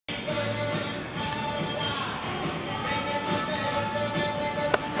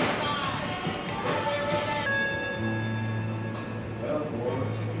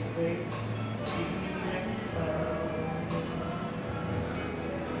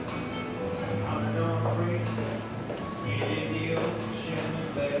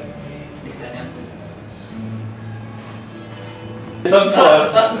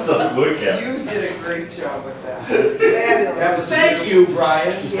Sometimes it just doesn't work out. You did a great job with that. Thank you,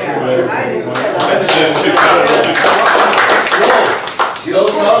 Brian. Yeah, I didn't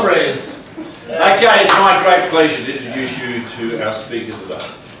Los hombres. Okay, it's my great pleasure to introduce you to our speaker today.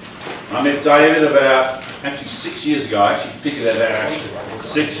 I met David about, actually 6 years ago. I actually figured that out actually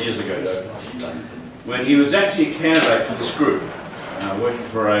 6 years ago, when he was actually a candidate for this group, working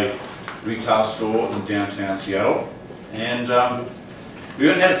for a retail store in downtown Seattle. And we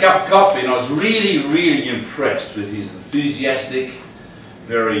went and had a cup of coffee, and I was really, really impressed with his enthusiastic,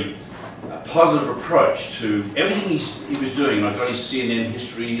 very positive approach to everything he was doing. And I got his CNN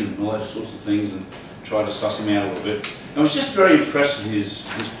history and all those sorts of things and tried to suss him out a little bit. And I was just very impressed with his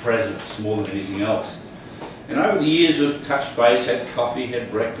presence more than anything else. And over the years we've touched base, had coffee, had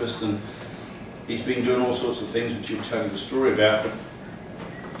breakfast, and he's been doing all sorts of things which he'll tell you the story about. But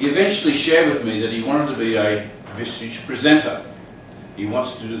he eventually shared with me that he wanted to be a Vistage presenter. He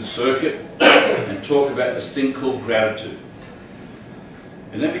wants to do the circuit and talk about this thing called gratitude.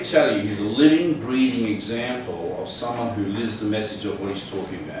 And let me tell you, he's a living, breathing example of someone who lives the message of what he's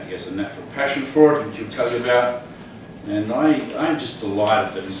talking about. He has a natural passion for it, which he'll tell you about. And I'm just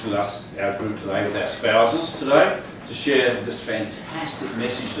delighted that he's with us, our group today, with our spouses today, to share this fantastic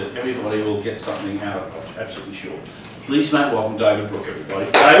message that everybody will get something out of, I'm absolutely sure. Please make welcome David Brooke,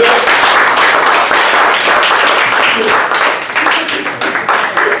 everybody. David!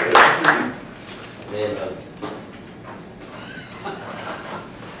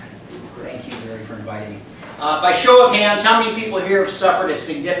 Thank you, Gary, for inviting me. By show of hands, how many people here have suffered a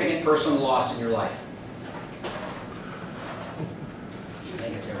significant personal loss in your life? I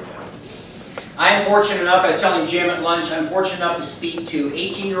think it's everybody. I am fortunate enough, I was telling Jim at lunch, I'm fortunate enough to speak to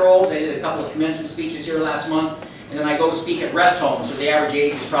 18-year-olds. I did a couple of commencement speeches here last month, and then I go speak at rest homes, so the average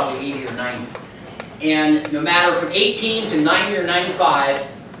age is probably 80 or 90. And no matter from 18 to 90 or 95,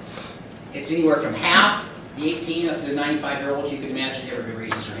 it's anywhere from half the 18 up to the 95-year-olds. You can imagine everybody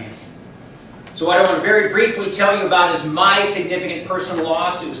raises their hand. So what I want to very briefly tell you about is my significant personal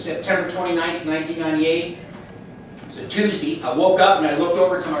loss. It was September 29th, 1998. It was a Tuesday. I woke up and I looked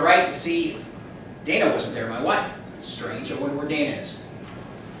over to my right to see if Dana wasn't there, my wife. It's strange. I wonder where Dana is.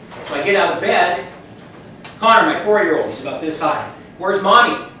 So I get out of bed. Connor, my 4-year-old, he's about this high. Where's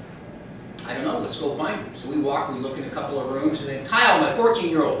Mommy? I don't know, let's go find her. So we walk, we look in a couple of rooms, and then Kyle, my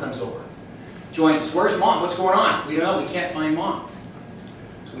 14-year-old, comes over. Joins us. Where's Mom? What's going on? We don't know, we can't find Mom.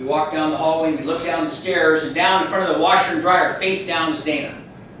 So we walk down the hallway, we look down the stairs, and down in front of the washer and dryer, face down, is Dana.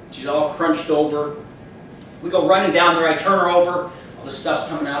 She's all crunched over. We go running down there, I turn her over, all the stuff's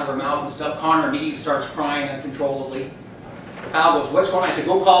coming out of her mouth and stuff. Connor immediately starts crying uncontrollably. Kyle goes, what's going on? I said,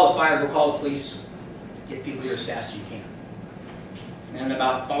 go call the fire, go call the police. Get people here as fast as you can. And in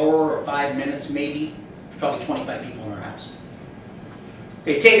about 4 or 5 minutes, maybe, probably 25 people in our house.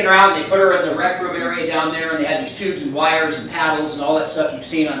 They'd taken her out and they put her in the rec room area down there, and they had these tubes and wires and paddles and all that stuff you've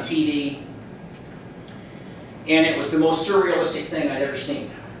seen on TV. And it was the most surrealistic thing I'd ever seen.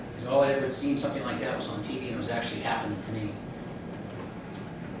 Because all I'd ever seen something like that was on TV, and it was actually happening to me.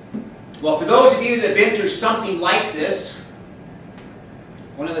 Well, for those of you that have been through something like this,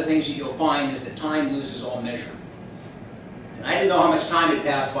 one of the things that you'll find is that time loses all measure. And I didn't know how much time had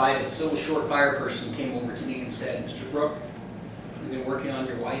passed by, but this little short fire person came over to me and said, Mr. Brooke, we've been working on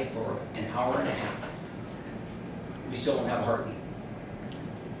your wife for an hour and a half. We still don't have a heartbeat.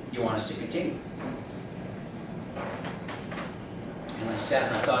 You want us to continue? And I sat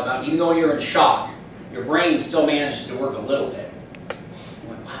and I thought about it. Even though you're in shock, your brain still manages to work a little bit. I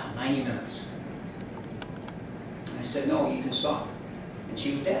went, wow, 90 minutes. And I said, no, you can stop. And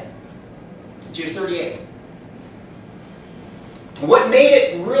she was dead. And she was 38. And what made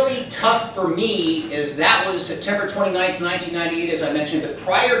it really tough for me is that was September 29th, 1998, as I mentioned. But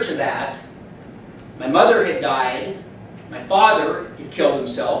prior to that, my mother had died. My father had killed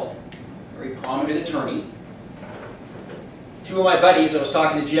himself, a very prominent attorney. 2 of my buddies, I was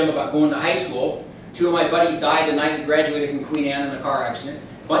talking to Jim about going to high school. 2 of my buddies died the night we graduated from Queen Anne in a car accident.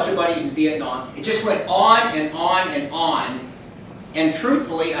 A bunch of buddies in Vietnam. It just went on and on and on. And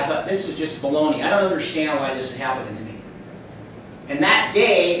truthfully, I thought, this is just baloney. I don't understand why this is happening to me. And that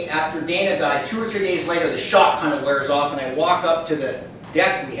day, after Dana died, 2 or 3 days later, the shock kind of wears off, and I walk up to the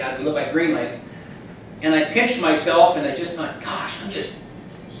deck we live by Green Lake, and I pinched myself, and I just thought, gosh, I'm just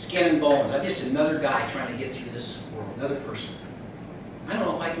skin and bones. I'm just another guy trying to get through this world, another person. I don't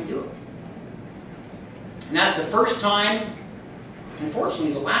know if I can do it. And that's the first time,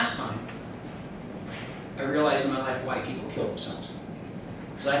 unfortunately the last time, I realized in my life why people kill themselves.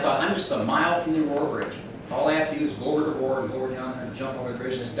 Because I thought, I'm just a mile from the Aurora Bridge. All I have to do is go over the Aurora and go over down there and jump over the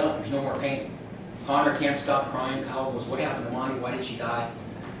bridge, and it's done. There's no more pain. Connor can't stop crying. Kyle goes, what happened to Mommy? Why did she die?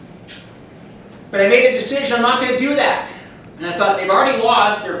 But I made a decision, I'm not going to do that. And I thought, they've already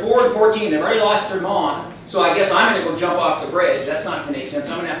lost, they're 4 and 14, they've already lost their mom, so I guess I'm going to go jump off the bridge. That's not going to make sense.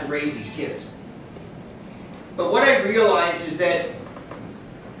 I'm going to have to raise these kids. But what I realized is that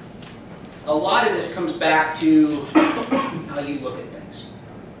a lot of this comes back to how you look at things.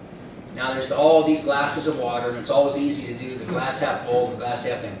 Now there's all these glasses of water, and it's always easy to do the glass half full, the glass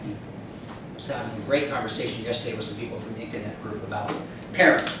half empty. I was having a great conversation yesterday with some people from the Internet group about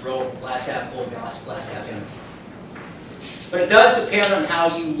parents, real glass half full, glass half empty. But it does depend on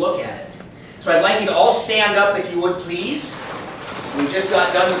how you look at it. So I'd like you to all stand up if you would, please. We just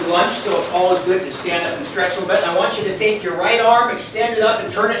got done with lunch, so it's always good to stand up and stretch a little bit. I want you to take your right arm, extend it up,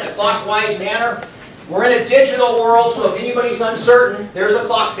 and turn it in a clockwise manner. We're in a digital world, so if anybody's uncertain, there's a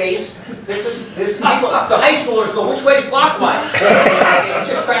clock face. This people, the high schoolers go, which way to clockwise? It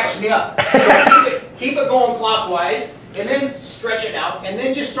just cracks me up. So keep it going clockwise, and then stretch it out, and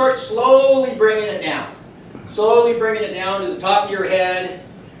then just start slowly bringing it down. Slowly bringing it down to the top of your head,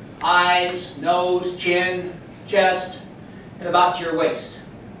 eyes, nose, chin, chest, and about to your waist.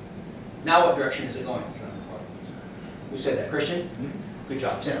 Now what direction is it going? Who said that? Christian? Good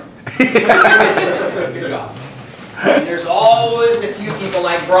job, Tim. Good job. And there's always a few people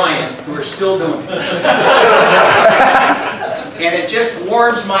like Brian who are still doing it. And it just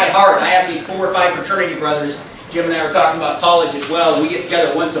warms my heart. I have these 4 or 5 fraternity brothers. Jim and I were talking about college as well. We get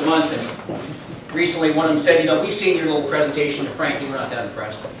together once a month, and recently one of them said, you know, we've seen your little presentation to Frankie, we're not that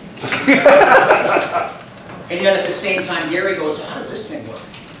impressed. And yet at the same time, Gary goes, so how does this thing work?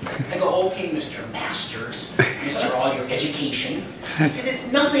 I go, okay, Mr. Masters, Mr. All Your Education. He said,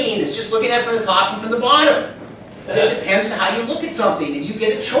 it's nothing. It's just looking at it from the top and from the bottom. But it depends on how you look at something, and you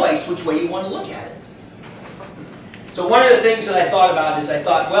get a choice which way you want to look at it. So one of the things that I thought about is I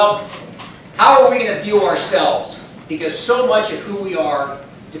thought, well, how are we going to view ourselves? Because so much of who we are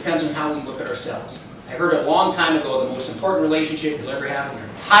depends on how we look at ourselves. I heard a long time ago, the most important relationship you'll ever have in your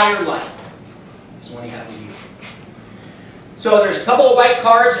entire life is the one you have with you. So there's a couple of white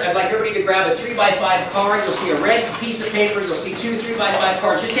cards. I'd like everybody to grab a 3x5 card. You'll see a red piece of paper. You'll see 2 3x5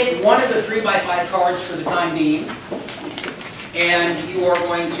 cards. Just take one of the 3x5 cards for the time being. And you are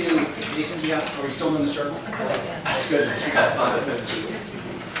going to, Jason, are we still in the circle? That's good.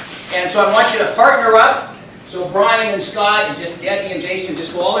 3x5. And so I want you to partner up. So Brian and Scott and just Debbie and Jason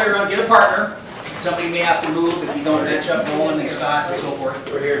just go all the way around, get a partner. Somebody may have to move if you don't match up Roland and Scott and so forth.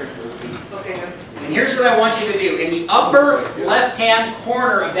 We're here. Okay. And here's what I want you to do. In the upper left-hand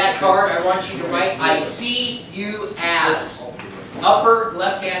corner of that card, I want you to write, I see you as. Upper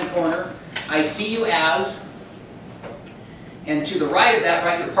left-hand corner, I see you as. And to the right of that,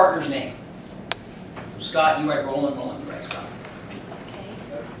 write your partner's name. So Scott, you write Roland, Roland, you write Scott.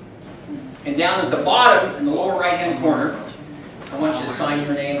 And down at the bottom, in the lower right-hand corner, I want you to sign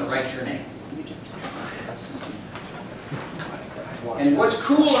your name or write your name. And what's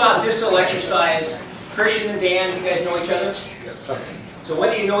cool about this little exercise, Christian and Dan, you guys know each other? So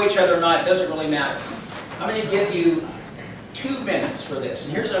whether you know each other or not, it doesn't really matter. I'm going to give you 2 minutes for this.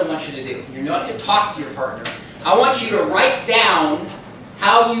 And here's what I want you to do. You're not to talk to your partner. I want you to write down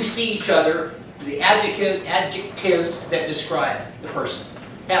how you see each other, the adjectives that describe the person.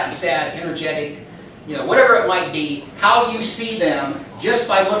 Happy, sad, energetic, you know, whatever it might be, how you see them just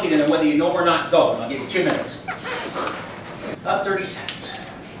by looking at them, whether you know or not. Go. And I'll give you 2 minutes. About 30 seconds.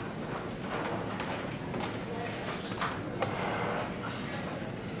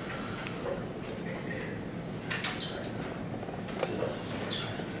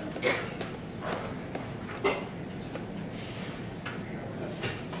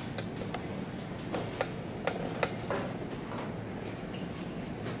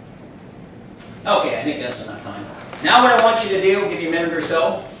 Okay, I think that's enough time. Now what I want you to do, give you a minute or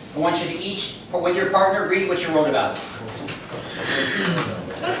so, I want you to each, with your partner, read what you wrote about.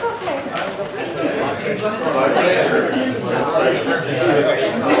 That's okay.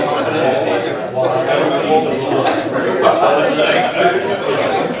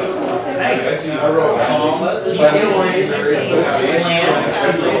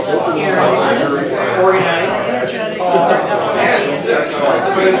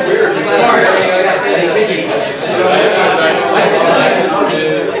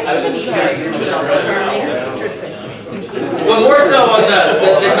 But more so on the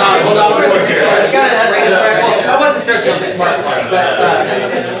top. Hold on, I wasn't stretching on the smart part,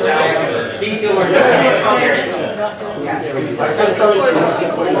 but detail more.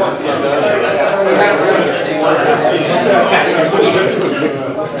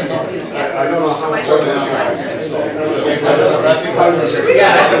 I don't know how much.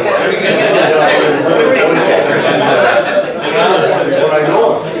 Yeah. What I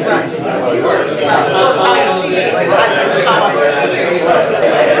know.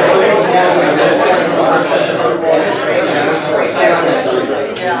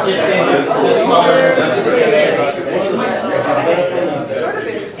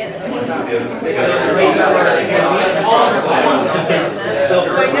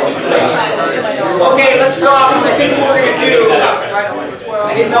 Okay, let's stop. I think what we're going to do,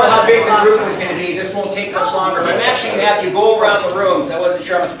 I didn't know how big the group was going to be. This won't take much longer, but I'm actually going to have you go around the rooms. I wasn't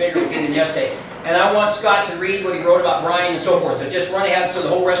sure how much bigger it would be than yesterday. And I want Scott to read what he wrote about Brian and so forth. So just run ahead so the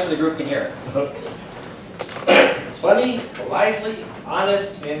whole rest of the group can hear. Funny, lively,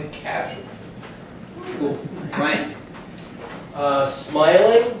 honest, and casual. Cool. Brian?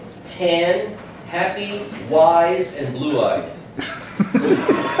 Smiling, tan, happy, wise, and blue-eyed.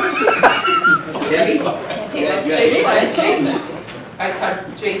 Debbie? Jason. I saw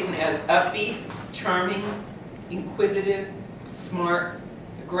Jason as upbeat, charming, inquisitive, smart,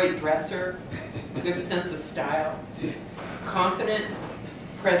 a great dresser, a good sense of style, confident,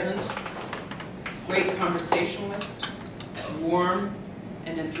 present, great conversationalist, warm,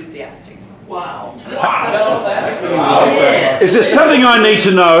 and enthusiastic. Wow. Wow. Yeah. Is there something I need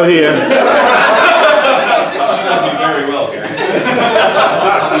to know here? She does me very well here.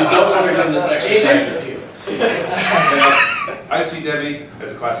 You don't want to run this exercise with you. I see Debbie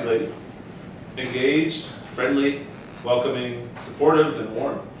as a classy lady. Engaged, friendly, welcoming, supportive, and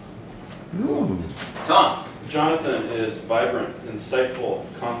warm. Tom? Jonathan is vibrant, insightful,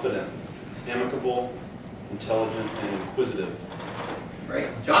 confident, amicable, intelligent, and inquisitive. Great.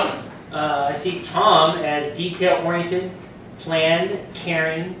 Jonathan? I see Tom as detail-oriented, planned,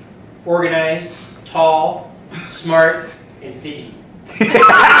 caring, organized, tall, smart, and fidgety.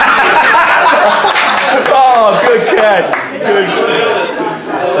 Oh, good catch. Good.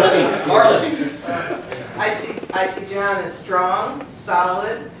 Marlis? I see John as strong,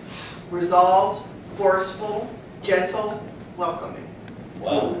 solid, resolved, forceful, gentle, welcoming.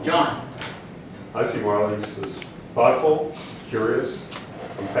 Wow. John? I see Marley's as thoughtful, curious,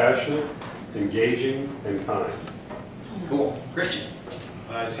 compassionate, engaging, and kind. Cool. Christian?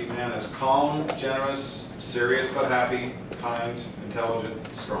 I see man as calm, generous, serious but happy, kind,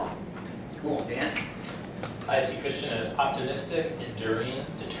 intelligent, strong. Cool. Dan? I see Christian as optimistic, enduring,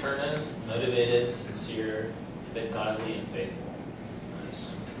 determined, motivated, sincere, a bit godly, and faithful.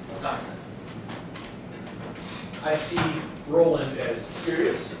 Nice. Doctor? I see Roland as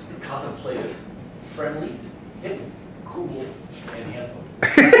serious, contemplative, friendly, hip, cool, and handsome.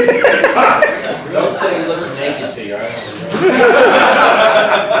 Don't say he looks naked to you, all right?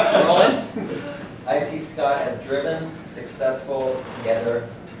 Roland? I see Scott as driven, successful, together,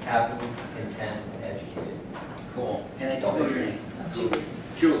 happy, content, and educated. Cool. And I don't know your name.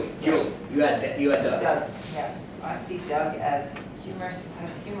 Julie. Julie. You had Doug. Doug, yes. I see Doug as humorous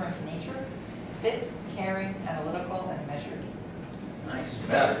nature, fit, caring, analytical, and measured. Nice.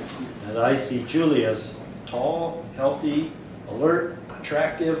 And I see Julie as tall, healthy, alert,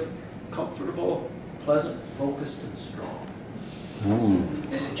 attractive, comfortable, pleasant, focused, and strong.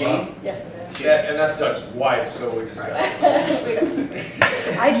 This is Jane? Yes, it is. Yeah, and that's Doug's wife, so we just got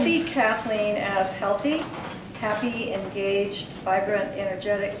I see Kathleen as healthy, happy, engaged, vibrant,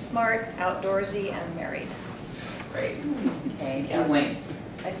 energetic, smart, outdoorsy, and married. Great. Okay. Kathleen?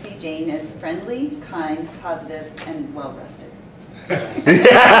 I see Jane as friendly, kind, positive, and well-rested. Because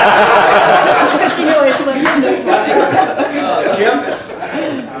she always looked in this one. Jim?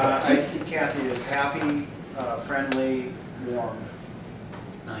 I see Kathy as happy, friendly, warm.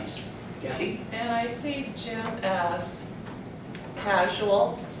 Nice. Kathy? And I see Jim as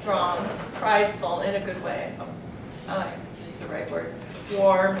casual, strong, prideful in a good way. Use the right word.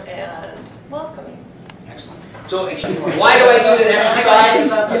 Warm and welcoming. Excellent. So, why do I do that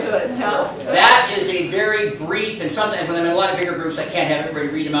exercise? Up to it. No. That is a very brief, and sometimes when I'm in a lot of bigger groups, I can't have everybody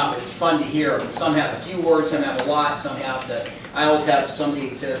read them out, but it's fun to hear. Some have a few words, some have a lot, some have I always have somebody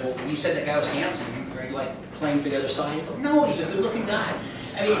that says, well, you said that guy was handsome. Are you like playing for the other side? I go, no, he's a good-looking guy.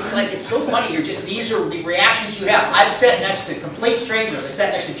 I mean, it's so funny. These are the reactions you have. I've sat next to complete strangers. I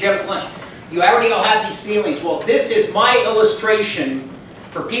sat next to Jim at lunch. You already all have these feelings. Well, this is my illustration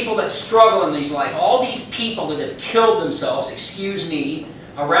for people that struggle in these life. All these people that have killed themselves, excuse me,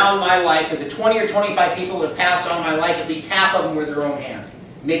 around my life, of the 20 or 25 people that have passed on my life, at least half of them were their own hand.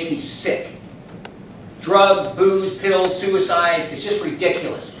 It makes me sick. Drugs, booze, pills, suicides, it's just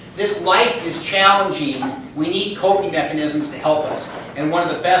ridiculous. This life is challenging. We need coping mechanisms to help us. And one of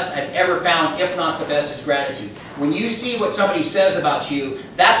the best I've ever found, if not the best, is gratitude. When you see what somebody says about you,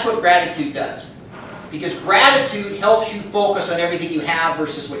 that's what gratitude does. Because gratitude helps you focus on everything you have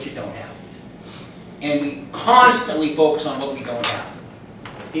versus what you don't have. and we constantly focus on what we don't have.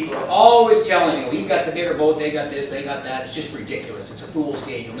 People are always telling me, well, he's got the bigger boat, they got this, they got that. It's just ridiculous. It's a fool's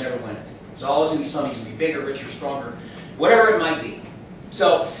game. You'll never win it. There's always going to be somebody who's going to be bigger, richer, stronger, whatever it might be.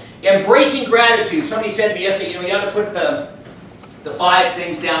 So, embracing gratitude. Somebody said to me yesterday, you ought to put the 5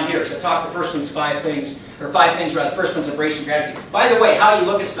 things down here. So I talked, the first one's 5 things, or 5 things rather. The first one's embracing gratitude. By the way, how you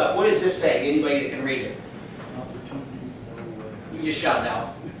look at stuff, what does this say? Anybody that can read it? You can just shout it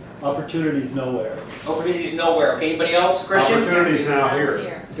out. Opportunities nowhere. Opportunities nowhere. Okay, anybody else? Christian? Opportunities now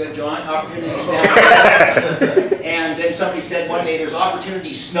here. Good, John. Opportunities now here. And then somebody said one day, there's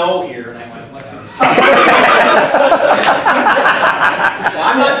opportunity snow here. And I went, whatever. Well,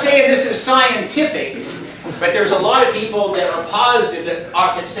 I'm not saying this is scientific, but there's a lot of people that are positive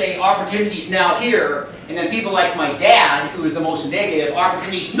that say opportunities now here. And then people like my dad, who is the most negative,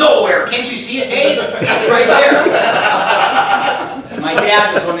 opportunities nowhere. Can't you see it, Dave? It's right there. My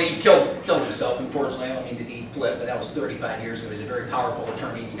dad was one that he killed himself, unfortunately. I don't mean to be flip, but that was 35 years ago. He was a very powerful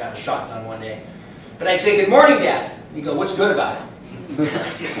attorney, and he got a shotgun one day. But I'd say, good morning, Dad. And he'd go, what's good about it?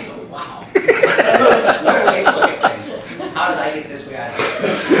 I just go, wow. What a way to look at things. How did I get this way? I don't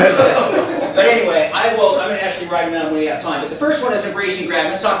know. But anyway, I'm going to actually write them down when we have time. But the first one is embracing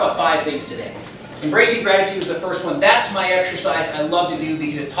gratitude. I'm going to talk about 5 things today. Embracing gratitude is the first one. That's my exercise I love to do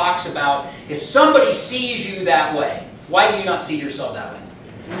because it talks about if somebody sees you that way, why do you not see yourself that way?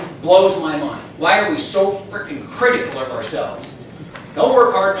 Blows my mind. Why are we so freaking critical of ourselves? Don't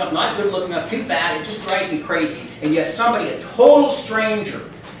work hard enough, not good looking enough, too fat, it just drives me crazy. And yet somebody, a total stranger,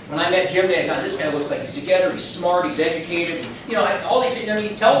 when I met Jim, I thought, this guy looks like he's together, he's smart, he's educated. And, all these things, and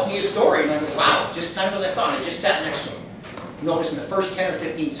he tells me his story, and I go, wow, just kind of as I thought. I just sat next to him. Notice in the first 10 or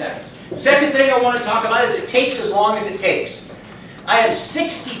 15 seconds. Second thing I want to talk about is it takes as long as it takes. I am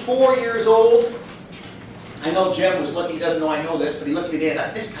 64 years old. I know Jim was looking, he doesn't know I know this, but he looked at me today and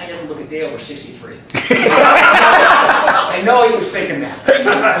thought, this guy doesn't look a day over 63. I know he was thinking that.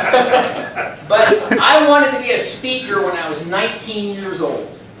 But I wanted to be a speaker when I was 19 years old.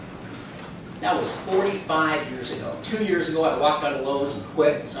 That was 45 years ago. 2 years ago, I walked out of Lowe's and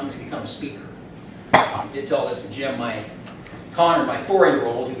quit, so I'm going to become a speaker. I did tell this to Jim, Connor, my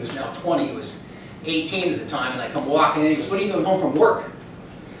 4-year-old, who was now 20, he was 18 at the time, and I come walking in, he goes, what are you doing home from work?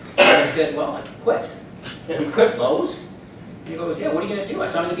 And I said, well, I quit. He quit Lowe's. And he goes, yeah, what are you going to do? I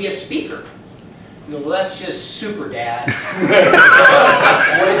said, I'm going to be a speaker. He goes, well, that's just super, Dad.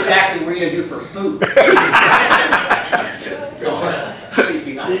 What exactly were you going to do for food? I said, please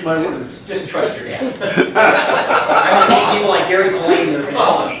be nice. Just trust your dad. I'm going to meet people like Gary Blaine that are going to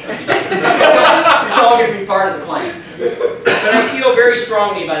help me. It's all going to be part of the plan. But I feel very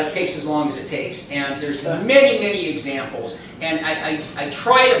strongly about it takes as long as it takes. And there's many, many examples. And I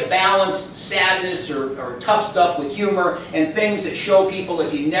try to balance sadness or tough stuff with humor and things that show people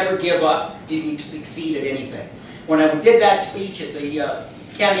if you never give up, you can succeed at anything. When I did that speech at the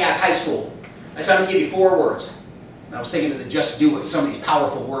Kamiak High School, I said, I'm going to give you 4 words. And I was thinking of the just do it, some of these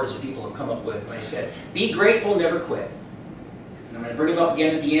powerful words that people have come up with. And I said, be grateful, never quit. And I'm going to bring them up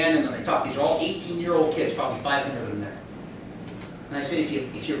again at the end, and then I talk, these are all 18-year-old kids, probably 500 of them there. And I said,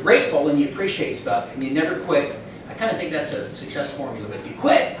 if you're grateful and you appreciate stuff and you never quit, I kind of think that's a success formula. But if you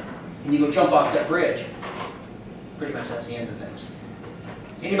quit and you go jump off that bridge, pretty much that's the end of things.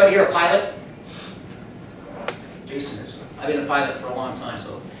 Anybody here a pilot? Jason is. I've been a pilot for a long time,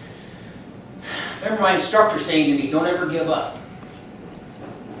 so. I remember my instructor saying to me, don't ever give up.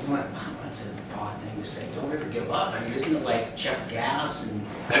 I went, wow, that's an odd thing to say. Don't ever give up. I mean, isn't it like check gas and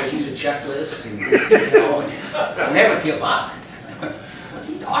always use a checklist and, and never give up? What's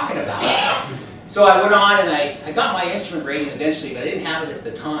he talking about? So I went on and I got my instrument rating eventually, but I didn't have it at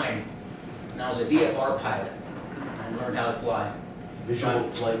the time. And I was a VFR pilot. I learned how to fly. Visual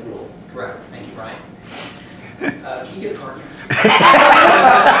flight rule. Correct. Thank you, Brian. Can you get a card?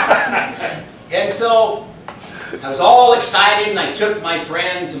 And so I was all excited, and I took my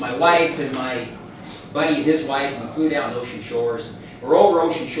friends and my wife and my buddy and his wife, and we flew down to Ocean Shores. And we're over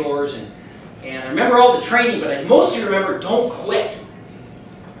Ocean Shores, and I remember all the training, but I mostly remember don't quit.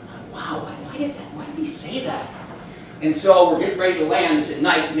 Wow, why did he say that? And so we're getting ready to land. It's at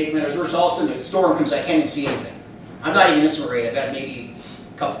night to make matters worse. All of a sudden the storm comes, I can't even see anything. I'm not even instrument rated. I've had maybe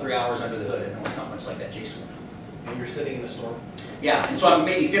a couple, 3 hours under the hood. I know it's not much like that, Jason. And you're sitting in the storm? Yeah, and so I'm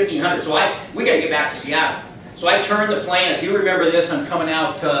maybe 1,500. So we got to get back to Seattle. So I turned the plane. I do remember this. I'm coming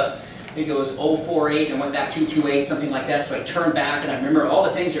out, I think it was 048 and went back 228, something like that. So I turned back, and I remember all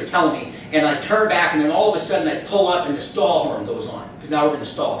the things they're telling me. And I turned back, and then all of a sudden I pull up, and the stall horn goes on. Because now we're going to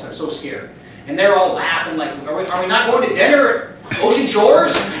stall, because I'm so scared. And they're all laughing like, are we not going to dinner at Ocean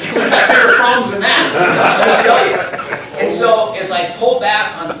Shores? We've got bigger problems than that, let me tell you. And And so as I pull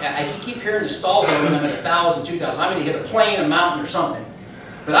back, I keep hearing the stall horn when I'm at 1,000, 2,000. I'm going to hit a plane, a mountain, or something.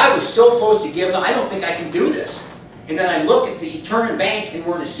 But I was so close to giving up, I don't think I can do this. And then I look at the turn and bank, and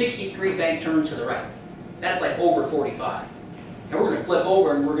we're in a 60-degree bank turn to the right. That's like over 45. And we're going to flip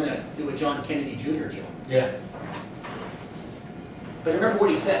over, and we're going to do a John Kennedy Jr. deal. Yeah. But remember what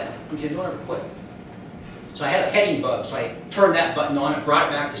he said. He said, don't ever quit. So I had a heading bug, so I turned that button on and brought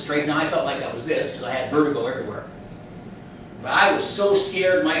it back to straight. Now I felt like I was this, because I had vertigo everywhere. But I was so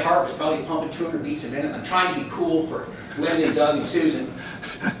scared, my heart was probably pumping 200 beats a minute. I'm trying to be cool for Linda, Doug, and Susan.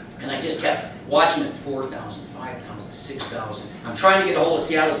 And I just kept watching it, 4,000, 5,000, 6,000. I'm trying to get a hold of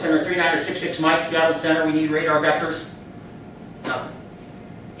Seattle Center, 3966 Mike, Seattle Center, we need radar vectors. Nothing.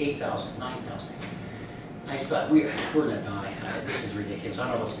 8,000, 9,000. I thought, we're going to die. This is ridiculous. I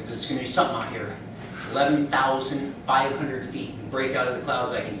don't know what's going to, there's going to be something out here. 11,500 feet. We break out of the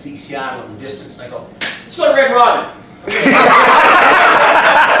clouds. I can see Seattle in the distance. I go, let's go to Red Robin. And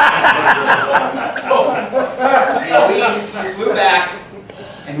we flew back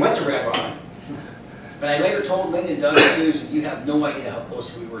and went to Red Robin. But I later told Linda, Doug, and Susan, you have no idea how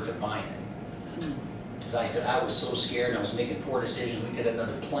close we were to buying it. As I said, I was so scared and I was making poor decisions. We could have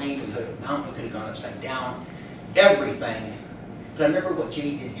another plane, we could have a mountain, we could have gone upside down, everything. But I remember what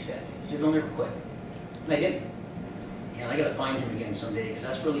Jay Diddy said. He said, don't ever quit. And I didn't. And I got to find him again someday because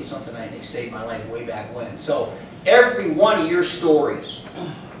that's really something I think saved my life way back when. So every one of your stories,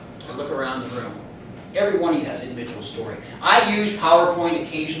 I look around the room, every one of you has an individual story. I use PowerPoint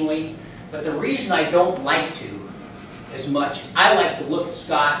occasionally, but the reason I don't like to as much is I like to look at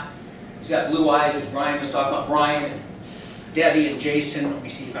Scott. He's got blue eyes, as Brian was talking about. Brian and Debbie and Jason. Let me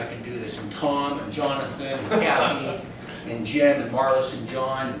see if I can do this. And Tom and Jonathan and Kathy and Jim and Marlis and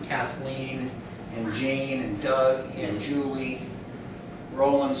John and Kathleen and Jane and Doug and Julie,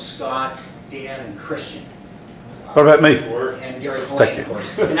 Roland, Scott, Dan, and Christian. What about me? And Gary Colleen, of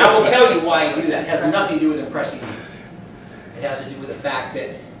course. And I will tell you why I do that. It has nothing to do with impressing you. It has to do with the fact that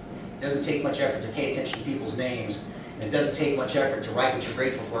it doesn't take much effort to pay attention to people's names. And it doesn't take much effort to write what you're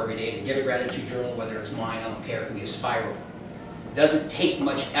grateful for every day, to get a gratitude journal, whether it's mine, I don't care, it can be a spiral. It doesn't take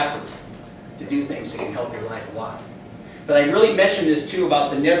much effort to do things that can help your life a lot. But I really mentioned this too about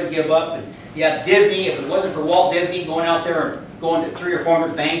the never give up. And you have Disney. If it wasn't for Walt Disney going out there and going to 300 or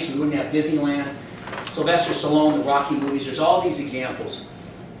 400 banks, we wouldn't have Disneyland. Sylvester Stallone, the Rocky movies, there's all these examples.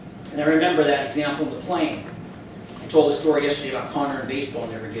 And I remember that example of the plane. I told a story yesterday about Connor in baseball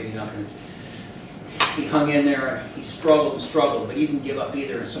never giving up. And he hung in there and he struggled and struggled, but he didn't give up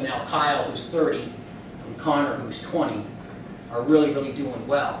either. And so now Kyle, who's 30, and Connor, who's 20, are really, really doing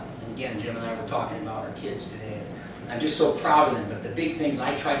well. And again, Jim and I were talking about our kids today. I'm just so proud of them. But the big thing,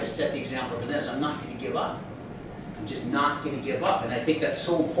 I tried to set the example for this, I'm not going to give up. I'm just not going to give up. And I think that's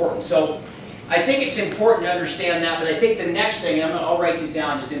so important. So I think it's important to understand that. But I think the next thing, and I'll write these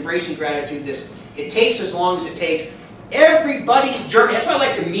down, is embracing gratitude. It takes as long as it takes. Everybody's journey, that's why I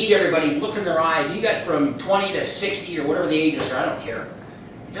like to meet everybody, look in their eyes. You got from 20 to 60 or whatever the ages are, I don't care.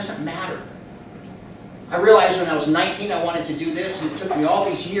 It doesn't matter. I realized when I was 19 I wanted to do this, and it took me all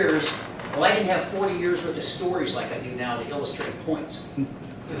these years. Well, I didn't have 40 years worth of stories like I do now to illustrate points.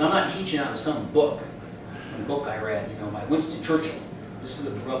 Because I'm not teaching out of some book I read, by Winston Churchill. This is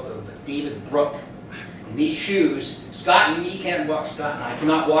the book of David Brooke. And these shoes, Scott and me can't walk, Scott and I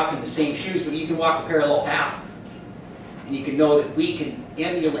cannot walk in the same shoes, but you can walk a parallel path. And you can know that we can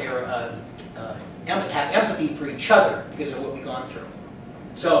emulate or have empathy for each other because of what we've gone through.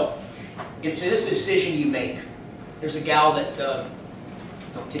 So it's this decision you make. There's a gal that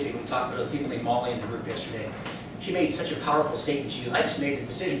don't typically talk about, other people named Molly in the group yesterday. She made such a powerful statement. She goes, I just made a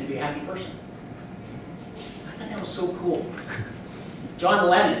decision to be a happy person. I thought that was so cool. John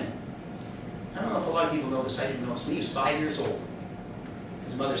Lennon. I don't know if a lot of people know this. I didn't know this. When he was 5 years old,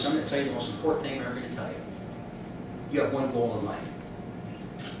 his mother said, I'm going to tell you the most important thing I'm ever going to tell you. You have one goal in life.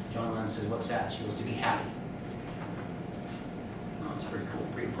 John Lennon says, what's that? She goes, to be happy. Oh, that's pretty cool,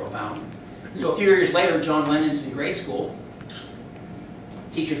 pretty profound. So a few years later, John Lennon's in grade school.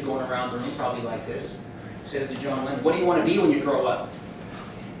 Teacher's going around the room, probably like this. Says to John Lennon, what do you want to be when you grow up?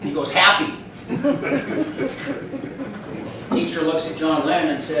 And he goes, happy. Teacher looks at John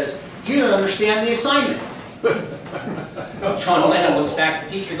Lennon and says, you don't understand the assignment. John Lennon looks back at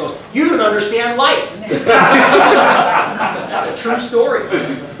the teacher and goes, you don't understand life. That's a true story.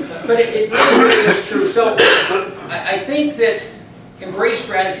 But it really is true. So I think that embrace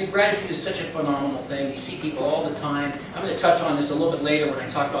gratitude. Gratitude is such a phenomenal thing. You see people all the time. I'm going to touch on this a little bit later when I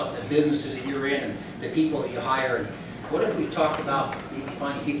talk about the businesses that you're in and the people that you hire. And what if we talked about maybe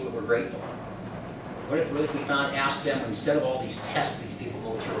finding people that were grateful? What if we asked them, instead of all these tests these people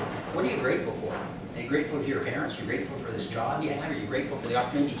go through, what are you grateful for? Are you grateful for your parents? Are you grateful for this job you have? Are you grateful for the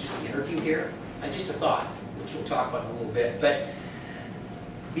opportunity just to interview here? Just a thought, which we'll talk about in a little bit. But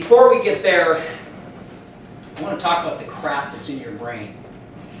before we get there, I want to talk about the crap that's in your brain.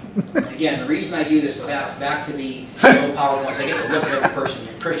 And again, the reason I do this, back to the low power ones, I get to look at every person.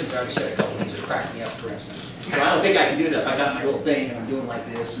 And Christian's already said a couple things that crack me up, for instance. So I don't think I can do that if I got my little thing and I'm doing like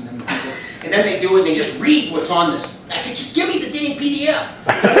this, and then they do it, they just read what's on this. I could just give me the dang PDF.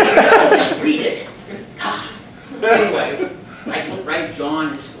 Just read it. God. Anyway, I look right at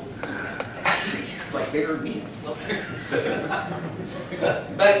John, it's like bigger than me.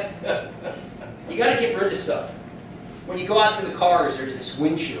 But you got to get rid of stuff. When you go out to the cars, there's this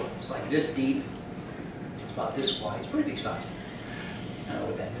windshield. It's like this deep. It's about this wide. It's pretty big size. I don't know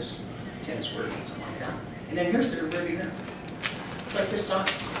what that is. 10 square feet, something like that. And then here's the rearview mirror. It's like this size.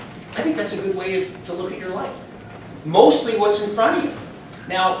 I think that's a good way to look at your life. Mostly what's in front of you.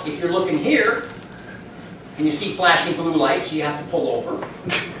 Now, if you're looking here, and you see flashing blue lights, you have to pull over.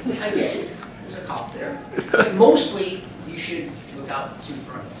 I get it. There's a cop there. But mostly, you should look out what's in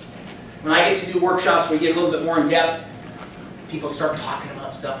front of you. When I get to do workshops where we get a little bit more in depth, people start talking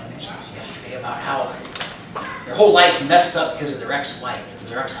about stuff. I mentioned this yesterday about how their whole life's messed up because of their ex-wife,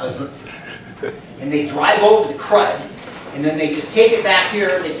 their ex-husband. And they drive over the crud, and then they just take it back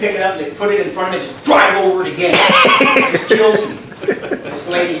here, they pick it up, they put it in front of them, and just drive over it again. It just kills me. This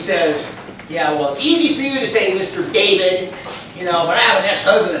lady says, yeah, well, it's easy for you to say, Mr. David, you know, but I have an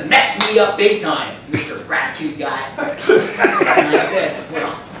ex-husband that messed me up big time, Mr. Gratitude guy. And I said,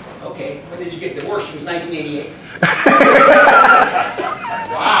 well, okay, when did you get divorced? It was 1988.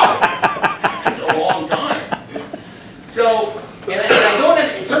 Wow, that's a long time. So, and I don't,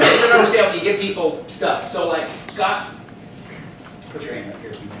 and sometimes I don't understand when you give people stuff. So like, Scott, put your hand up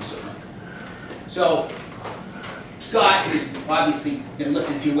here if you want to. So, Scott, who's obviously been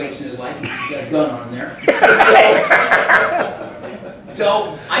lifting a few weights in his life, he's got a gun on him there.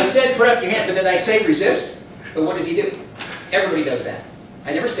 So I said, put up your hand, but did I say resist? But what does he do? Everybody does that.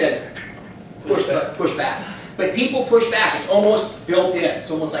 I never said push back. But people push back. It's almost built in.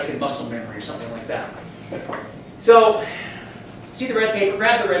 It's almost like a muscle memory or something like that. So, see the red paper?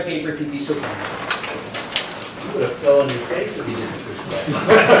 Grab the red paper if you'd be so kind. You would have fell on your face if you didn't push back.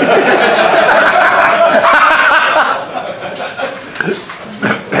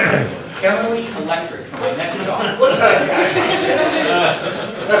 Emily Electric from my next job. What is that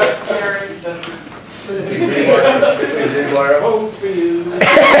They wire homes for you.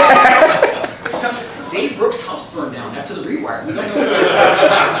 Dave Brooks' house burned down after the rewire. We don't know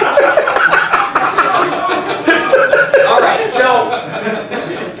All right, so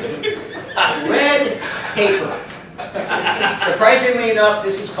red paper. Surprisingly enough,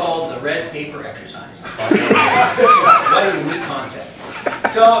 this is called the red paper exercise. What a unique concept.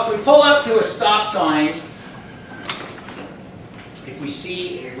 So if we pull up to a stop sign, if we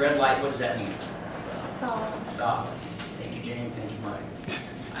see a red light, what does that mean? Stop. Stop. Thank you, Jane. Thank you, Mark.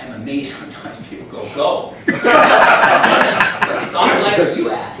 I'm amazed sometimes people go. What stop light are you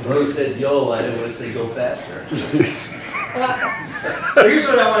at? If I said yo, I would say go faster. So here's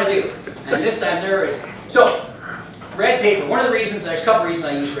what I want to do. And this time there is. So, red paper. One of the reasons, there's a couple reasons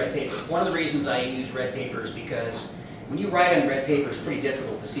I use red paper. One of the reasons I use red paper is because when you write on red paper, it's pretty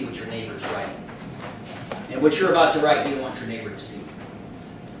difficult to see what your neighbor's writing. And what you're about to write, you don't want your neighbor to see.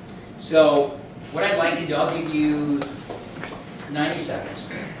 So, what I'd like to do, I'll give you 90 seconds.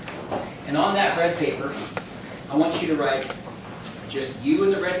 And on that red paper, I want you to write just you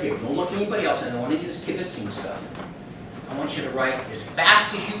and the red paper. Don't look at anybody else. I don't want to do this kibitzing stuff. I want you to write as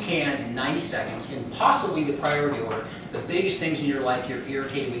fast as you can in 90 seconds, and possibly the priority order, the biggest things in your life you're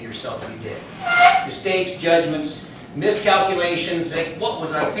irritated with yourself you did. Mistakes, judgments, miscalculations, like, what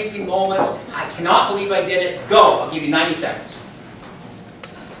was I thinking moments, I cannot believe I did it, go. I'll give you 90 seconds.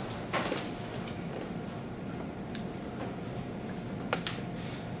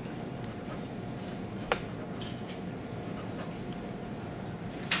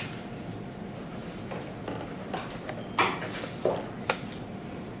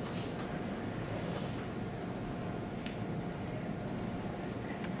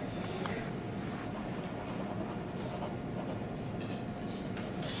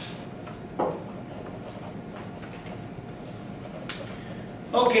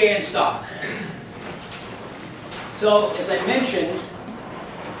 Okay, and stop. So, as I mentioned,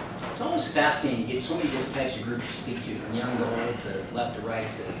 it's almost fascinating. You get so many different types of groups to speak to, from young to old, to left to right,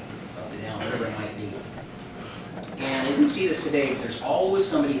 to up to down, whatever it might be. And I didn't see this today, but there's always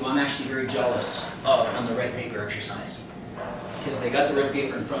somebody who I'm actually very jealous of on the red paper exercise. Because they got the red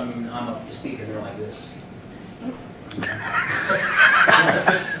paper in front of me, and I'm up the speaker, and they're like this.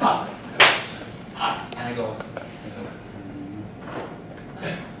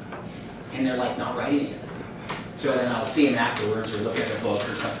 afterwards or look at a book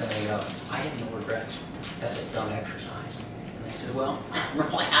or something, they go, I have no regrets. That's a dumb exercise. And I said, well, I'm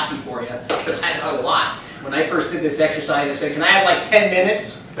really happy for you because I know a lot. When I first did this exercise, I said, can I have like 10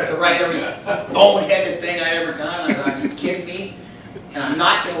 minutes to write every boneheaded thing I ever done? I thought, are you kidding me? And I'm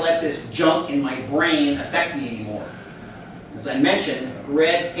not going to let this junk in my brain affect me anymore. As I mentioned,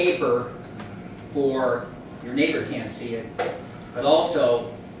 red paper for your neighbor can't see it, but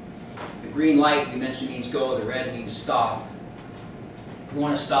also the green light we mentioned means go, the red means stop. We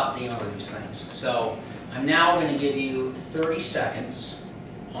want to stop dealing with these things. So I'm now going to give you 30 seconds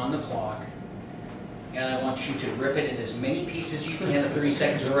on the clock, and I want you to rip it in as many pieces as you can in 30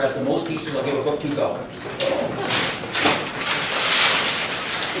 seconds, or the rest. The most pieces, I'll give a book to go.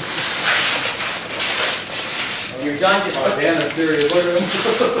 When you're done, just put, Dan is serious. Look at him.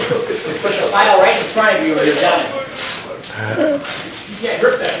 put the file right in front of you when you're done. You can't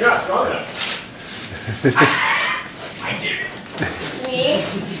grip that, you're not strong enough. I did. Me?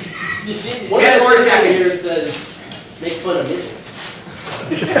 One of the words out here says, make fun of midgets.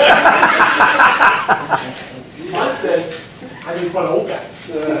 Mine says, I make fun of old guys.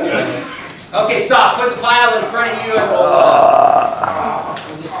 Okay, stop. Put the file in front of you and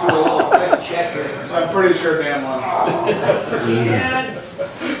we'll just do a little quick check here. So I'm pretty sure Dan won.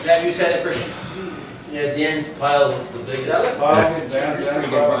 Is that you said it, Christian? Yeah, Dan's pile looks the biggest. That's pretty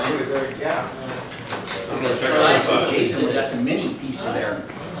good, Brian. Yeah. Jason, we got some mini pieces there.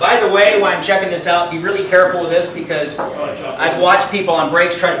 By the way, while I'm checking this out, be really careful with this because I've watched people on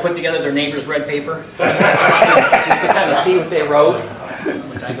breaks try to put together their neighbor's red paper just to kind of see what they wrote.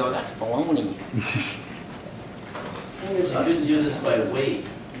 Which I go, that's baloney. You couldn't do this by weight.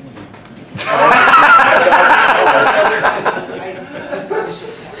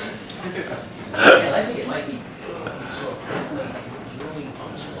 And I think it might be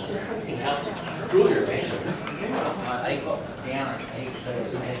Julie or Mason? Dan, I hate to say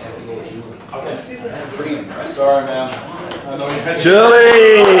this, I have to go with Julie. Okay. That's pretty impressive. Sorry, man. I know you had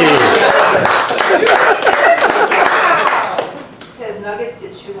Julie! Says nuggets to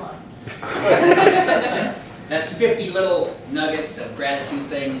chew on. That's 50 little nuggets of gratitude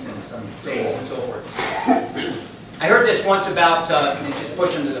things and some sayings and so forth. I heard this once about, just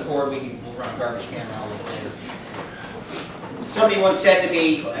push them to the forward, we'll run a garbage can around a little later. Somebody once said to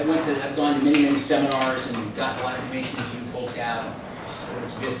me, I've gone to many, many seminars and gotten a lot of information as you folks have, whether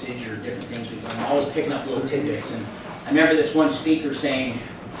it's Vistage or different things we've done. I'm always picking up little tidbits. And I remember this one speaker saying,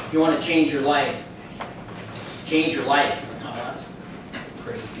 if you want to change your life, change your life. Oh, that's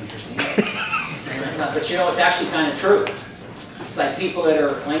pretty interesting. And I thought, but you know, it's actually kind of true. It's like people that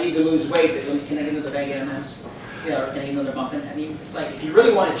are, I need to lose weight, but can I get another bag of M&Ms? You know, or can I get another muffin? I mean, it's like, if you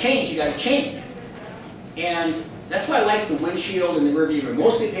really want to change, you got to change. And that's why I like the windshield and the rearview mirror.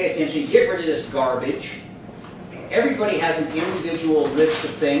 Mostly pay attention, get rid of this garbage. Everybody has an individual list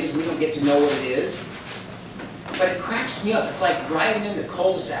of things. We don't get to know what it is. But it cracks me up. It's like driving into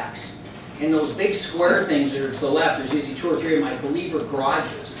cul-de-sacs. And those big square things that are to the left, there's usually 2 or 3 of them, I believe, are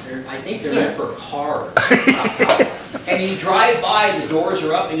garages. I think they're meant for cars. And you drive by, the doors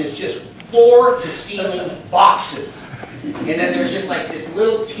are up, and it's just floor-to-ceiling boxes. And then there's just like this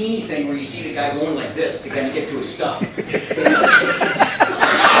little teeny thing where you see the guy going like this to kind of get to his stuff.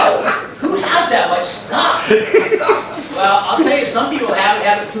 Wow! Who has that much stuff? Well, I'll tell you, some people have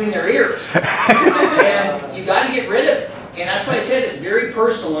it between their ears. And you got to get rid of it. And that's why I said it's very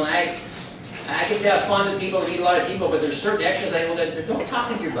personal. And I get to have fun with people and meet a lot of people, but there's certain actions I go, don't talk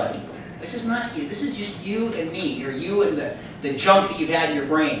with your buddy. This is not you. This is just you and me, or you and the junk that you've had in your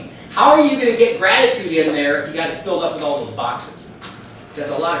brain. How are you going to get gratitude in there if you got it filled up with all those boxes? There's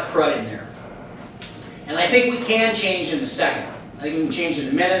a lot of crud in there. And I think we can change in a second. I think we can change in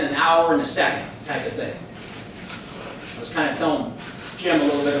a minute, an hour, and a second type of thing. I was kind of telling Jim a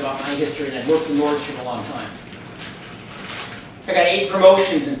little bit about my history, and I've worked in Nordstrom a long time. I got 8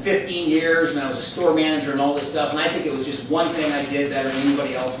 promotions in 15 years, and I was a store manager and all this stuff, and I think it was just one thing I did better than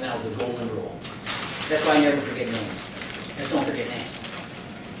anybody else, and that was the golden rule. That's why I never forget names. Just don't forget names.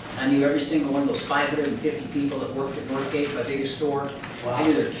 I knew every single one of those 550 people that worked at Northgate, my biggest store. Wow. I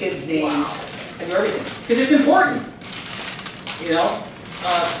knew their kids' names. Wow. I knew everything. Because it's important. You know,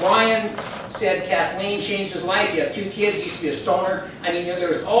 Brian said Kathleen changed his life. You have 2 kids, he used to be a stoner. I mean, you know,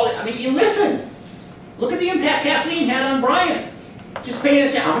 there's all, I mean, you listen. Look at the impact Kathleen had on Brian. Just paying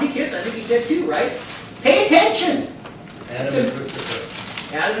attention. How many kids? I think he said 2, right? Pay attention. Adam and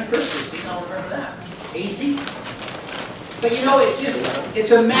Christopher. Adam and Christopher. See, I'll remember that. AC. But you know,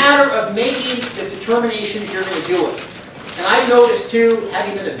 it's a matter of making the determination that you're going to do it. And I've noticed too,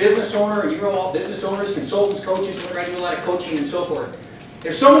 having been a business owner, and you're all business owners, consultants, coaches, where I do a lot of coaching and so forth,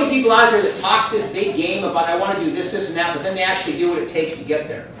 There's so many people out there that talk this big game about I want to do this, this, and that, but then they actually do what it takes to get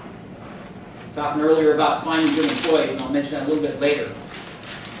there. Talking earlier about finding good employees, and I'll mention that a little bit later.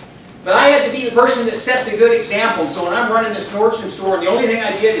 But I had to be the person that set the good example. So when I'm running this Nordstrom store, and the only thing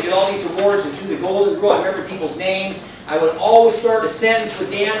I did to get all these awards is do the golden rule. I remember people's names. I would always start a sentence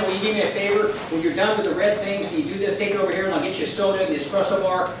with, Dan, will you do me a favor? When you're done with the red things, can you do this? Take it over here, and I'll get you a soda and the espresso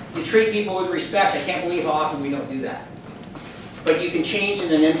bar. You treat people with respect. I can't believe how often we don't do that. But you can change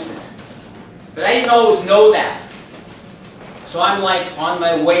in an instant. But I didn't always know that. So I'm like on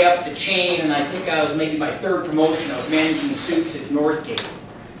my way up the chain, and I think I was maybe my third promotion. I was managing suits at Northgate.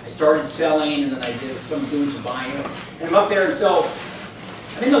 I started selling, and then I did doing some buying. And I'm up there, and so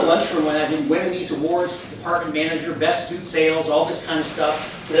I'm in the lunchroom when I've been winning these awards, department manager, best suit sales, all this kind of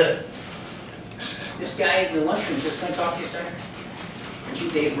stuff. This guy in the lunchroom says, can I talk to you a second? Aren't you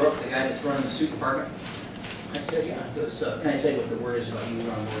Dave Brooke, the guy that's running the suit department? I said, yeah. He goes, can I tell you what the word is about you on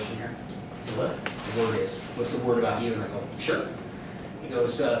awards in here? What? The word is. What's the word about you? And I go, sure. He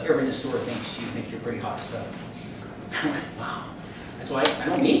goes, everyone in the store thinks you think you're pretty hot stuff. I'm like, wow. That's why I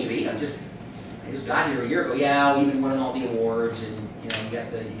don't mean to be. I just got here a year ago. Yeah, we've been winning all the awards, and you know,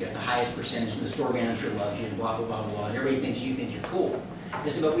 you got the highest percentage, and the store manager loves you, and blah blah blah blah. And everybody thinks you think you're cool. I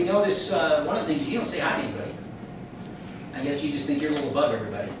said, but we know this. One of the things you don't say hi to anybody. I guess you just think you're a little above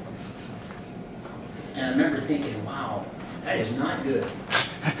everybody. And I remember thinking, wow, that is not good.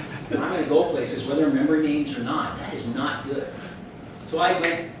 When I'm going to go places, whether I remember names or not, that is not good. So I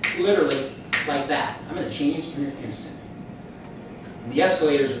went literally like that. I'm going to change in this instant. And the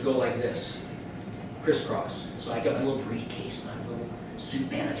escalators would go like this, crisscross. So I got my little briefcase, and I'm a little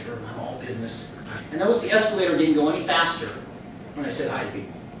suit manager, and I'm all business. And notice the escalator didn't go any faster when I said hi to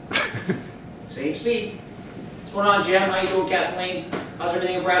people. Same speed. What's going on, Jim? How you doing, Kathleen? How's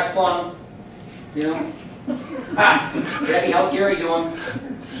everything in Brass Plum? You know? Debbie, how's Gary doing?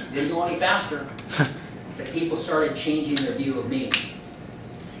 Didn't go any faster. But people started changing their view of me.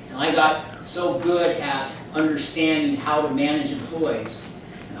 And I got so good at understanding how to manage employees.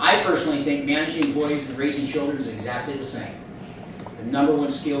 And I personally think managing employees and raising children is exactly the same. The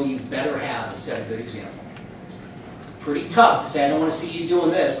 #1 skill you better have is set a good example. It's pretty tough to say, I don't want to see you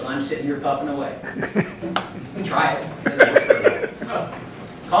doing this, but I'm sitting here puffing away. Try it. It doesn't work very well.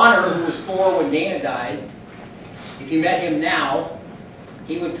 Connor, who was 4 when Dana died, if you met him now,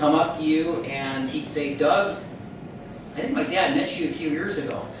 he would come up to you and he'd say, Doug, I think my dad met you a few years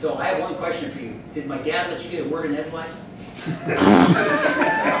ago, so I have one question for you. Did my dad let you get a word in edgewise?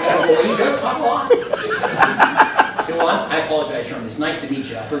 Well, he does talk a lot. I said, well, I apologize, Sherman. It's nice to meet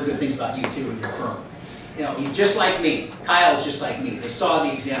you. I've heard good things about you, too, and your firm. You know, he's just like me. Kyle's just like me. They saw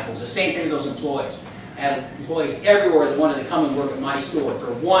the examples. The same thing with those employees. I had employees everywhere that wanted to come and work at my store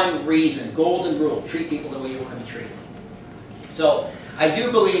for one reason, golden rule, treat people the way you want to be treated. So I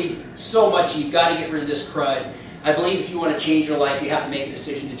do believe so much you've got to get rid of this crud. I believe if you want to change your life, you have to make a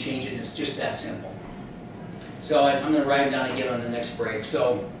decision to change it. It's just that simple. So I'm going to write it down again on the next break.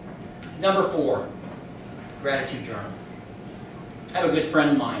 So #4, gratitude journal. I have a good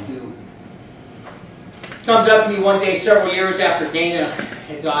friend of mine who comes up to me one day several years after Dana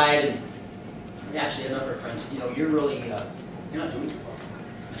had died, and actually a number of friends said, you know, you're really, you're not doing too well.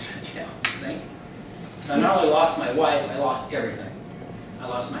 I said, yeah, thank you. So I not only lost my wife, I lost everything. I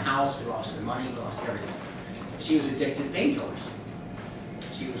lost my house, we lost the money, we lost everything. She was addicted to painkillers.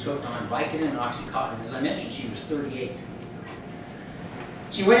 She was hooked on Vicodin and Oxycontin. As I mentioned, she was 38.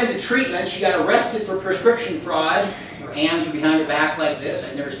 She went into treatment. She got arrested for prescription fraud. Her hands were behind her back like this.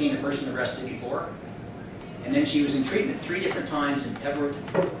 I'd never seen a person arrested before. And then she was in treatment 3 different times in Everett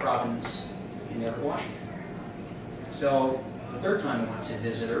Province in Everett, Washington. So the 3rd time I went to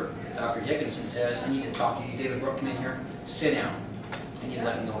visit her, Dr. Dickinson says, I need to talk to you. David Brooke, come in here. Sit down. I need to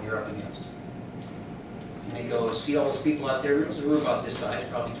let you know what you're up against. And they go, see all those people out there? It was a room about this size,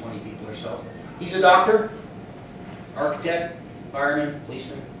 probably 20 people or so. He's a doctor, architect, fireman,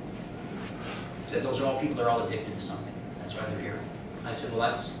 policeman. Said those are all people that are all addicted to something. That's why they're here. I said, well,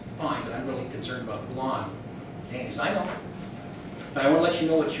 that's fine, but I'm really concerned about the blonde. And he goes, I know. But I want to let you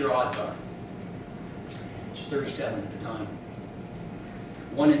know what your odds are. She's 37 at the time.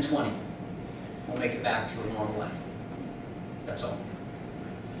 1 in 20 will make it back to a normal life. That's all.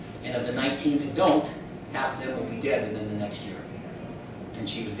 And of the 19 that don't, half of them will be dead within the next year. And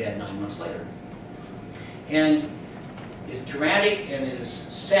she was dead 9 months later. And as dramatic and as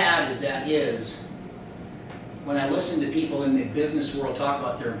sad as that is, when I listen to people in the business world talk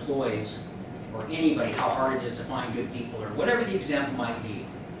about their employees, or anybody, how hard it is to find good people, or whatever the example might be,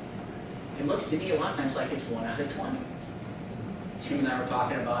 it looks to me a lot of times like it's 1 out of 20. Jim and I were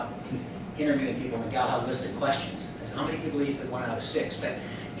talking about interviewing people, and the gal had a list of questions. I said, how many people? He said 1 out of 6. But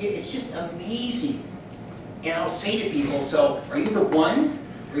it's just amazing. And I'll say to people, so are you the 1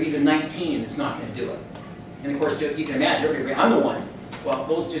 or are you the 19 that's not going to do it? And of course, you can imagine, everybody, I'm the 1. Well,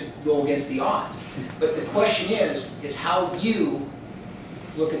 those just go against the odds. But the question is how you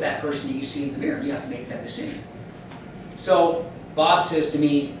look at that person that you see in the mirror. You have to make that decision. So Bob says to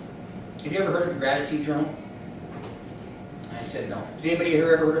me, have you ever heard of a gratitude journal? I said no. Has anybody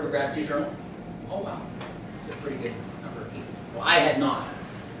here ever heard of a gratitude journal? Oh wow, it's a pretty good number of people. Well, I had not.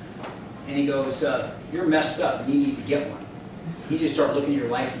 And he goes, you're messed up and you need to get one. You need to start looking at your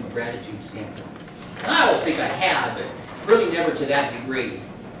life from a gratitude standpoint. And I always think I had, but really never to that degree.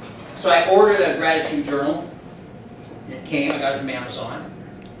 So I ordered a gratitude journal. It came, I got it from Amazon.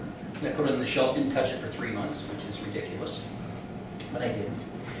 And I put it on the shelf, didn't touch it for 3 months, which is ridiculous. But I didn't.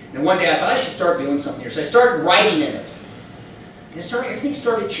 And one day I thought I should start doing something here. So I started writing in it. And everything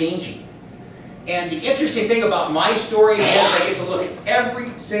started changing. And the interesting thing about my story is I get to look at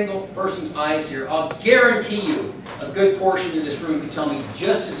every single person's eyes here. I'll guarantee you a good portion of this room can tell me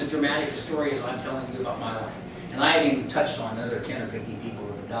just as a dramatic a story as I'm telling you about my life. And I haven't even touched on another 10 or 15 people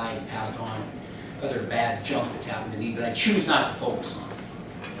that have died and passed on, other bad junk that's happened to me, but I choose not to focus on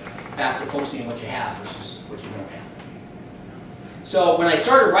it. Back to focusing on what you have versus what you don't have. So when I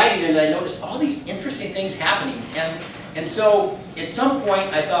started writing it, I noticed all these interesting things happening. And so at some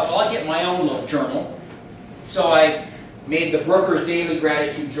point I thought, well, I'll get my own little journal. So I made the Brooker's Daily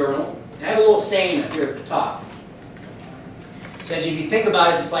Gratitude Journal. I have a little saying up here at the top. It says, if you think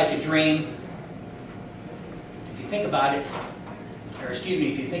about it, it's like a dream. If you think about it, or excuse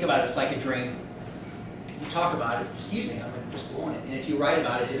me, if you think about it, it's like a dream. You talk about it, excuse me, I'm just blowing it. And if you write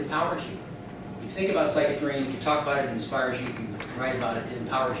about it, it empowers you. If you think about it, it's like a dream. If you talk about it, it inspires you. If you write about it, it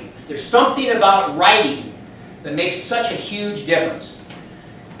empowers you. There's something about writing that makes such a huge difference.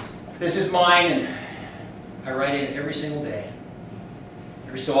 This is mine, and I write in it every single day.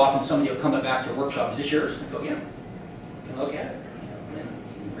 Every so often, somebody will come up after a workshop. Is this yours? I go, yeah. You can look at it. And then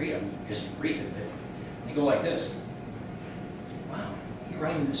you can read it. Just read it, but you go like this. Wow, you're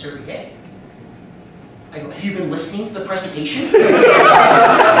writing this every day. I go, have you been listening to the presentation?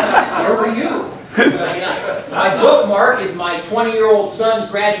 Where were you? My bookmark is my 20-year-old son's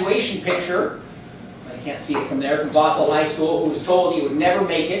graduation picture. I can't see it from there, from Bothell High School, who was told he would never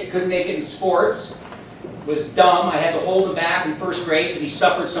make it, couldn't make it in sports, was dumb. I had to hold him back in first grade because he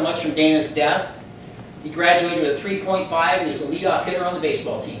suffered so much from Dana's death. He graduated with a 3.5 and he was a leadoff hitter on the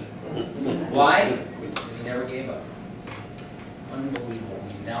baseball team. Why? Because he never gave up. Unbelievable.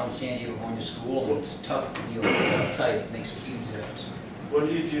 He's now in San Diego going to school, and it's tough to deal with. I'll tell you, it makes a huge difference. What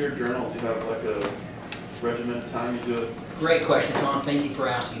do you do your journal? Do you have like a regimented time you do it? Great question, Tom. Thank you for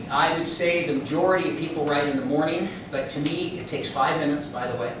asking. I would say the majority of people write in the morning, but to me it takes 5 minutes, by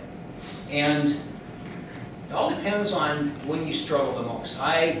the way. And it all depends on when you struggle the most.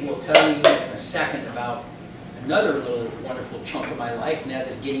 I will tell you in a second about another little wonderful chunk of my life, and that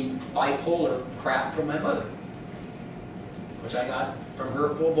is getting bipolar crap from my mother, which I got from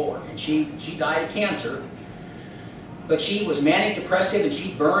her full bore. And she died of cancer. But she was manic depressive, and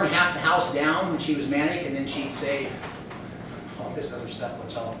she'd burn half the house down when she was manic, and then she'd say all this other stuff,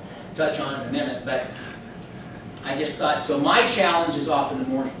 which I'll touch on in a minute. But I just thought, so my challenge is off in the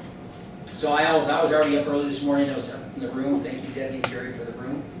morning. So I was already up early this morning. I was up in the room. Thank you, Debbie and Jerry, for the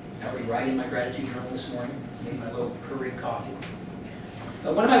room. I already writing my gratitude journal this morning. Made my little Keurig coffee.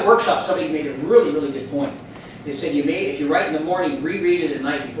 But one of my workshops, somebody made a really, really good point. They said, if you write in the morning, reread it at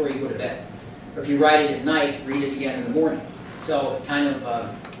night before you go to bed. Or if you write it at night, read it again in the morning. So it kind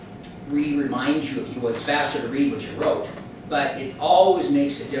of reminds you, if you will. It's faster to read what you wrote, but it always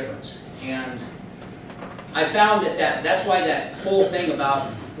makes a difference. And I found that's why that whole thing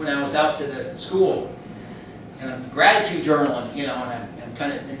about when I was out to the school and a gratitude journal, and and I'm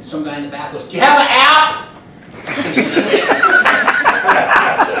kind of, and some guy in the back goes, "Do you have an app?"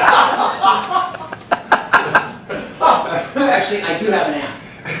 Actually, I do have an app.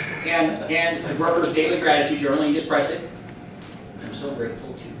 And it's the Brooker's Daily Gratitude Journal. You just press it. I'm so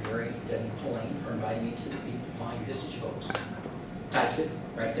grateful to Mary Debbie Pulling for inviting me to meet the fine Vistage folks. Types it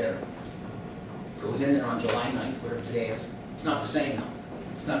right there. Goes in there on July 9th, whatever today is. It's not the same though.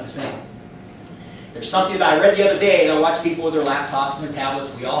 It's not the same. There's something that I read the other day, and I watch people with their laptops and their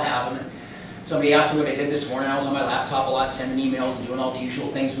tablets. We all have them. Somebody asked me what I did this morning. I was on my laptop a lot, sending emails and doing all the usual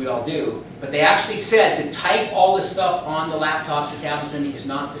things we all do. But they actually said to type all this stuff on the laptops or tablets is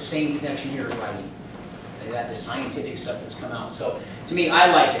not the same connection here as writing. They got this scientific stuff that's come out. So to me,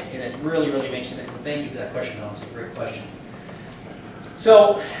 I like it, and it really, really makes it. Thank you for that question, Alan. It's a great question.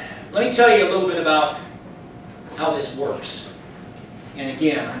 So let me tell you a little bit about how this works. And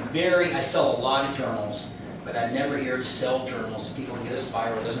again, I sell a lot of journals, but I'm never here to sell journals. People can get a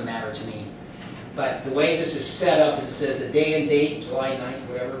spiral, it doesn't matter to me. But the way this is set up is it says the day and date, July 9th,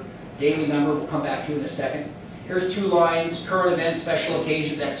 whatever. Daily number, we'll come back to in a second. Here's 2 lines, current events, special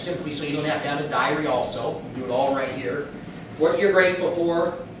occasions. That's simply so you don't have to have a diary also. You do it all right here. What you're grateful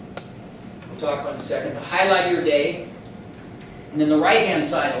for, we'll talk about in a second. The highlight of your day. And then the right-hand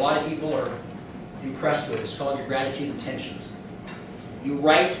side, a lot of people are impressed with. It's called your gratitude intentions. You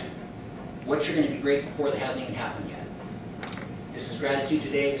write what you're going to be grateful for that hasn't even happened yet. This is gratitude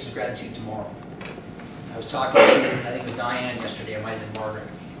today, this is gratitude tomorrow. I was talking to, I think, with Diane yesterday, it might have been Margaret.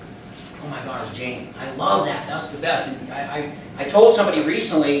 Oh my God, it was Jane. I love that, that's the best. And I told somebody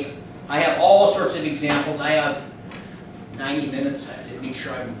recently, I have all sorts of examples. I have 90 minutes. I have to make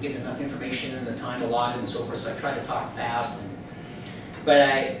sure I'm getting enough information in the time allotted and so forth, so I try to talk fast. But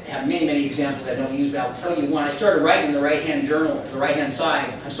I have many, many examples I don't use, but I'll tell you one. I started writing in the right-hand journal, the right-hand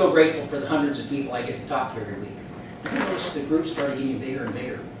side. I'm so grateful for the hundreds of people I get to talk to every week. I noticed the group started getting bigger and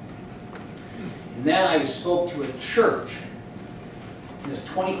bigger. And then I spoke to a church. And there's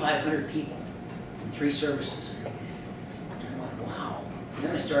 2,500 people in 3 services. And I'm like, wow. And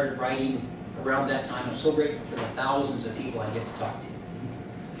then I started writing around that time. I'm so grateful for the thousands of people I get to talk to.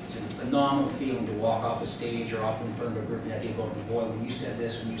 It's a phenomenal feeling to walk off a stage or off in front of a group and have people go, boy, when you said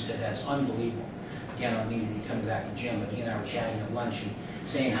this, when you said that, it's unbelievable. Again, I don't mean to be coming back to Jim, but he and I were chatting at lunch and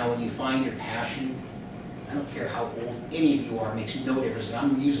saying how when you find your passion, I don't care how old any of you are, it makes no difference. And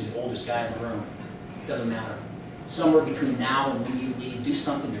I'm usually the oldest guy in the room. It doesn't matter. Somewhere between now and when you leave, do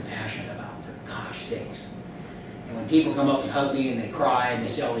something you're passionate about, for gosh sakes. And when people come up and hug me and they cry and they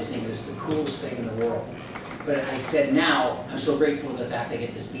say all these things, it's the coolest thing in the world. But I said now, I'm so grateful for the fact I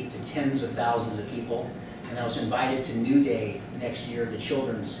get to speak to tens of thousands of people. And I was invited to New Day next year, the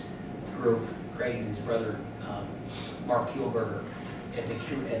children's group, Craig and his brother, Mark Kielberger, at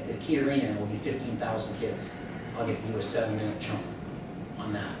the Key Arena, and will be 15,000 kids. I'll get to do a 7-minute chunk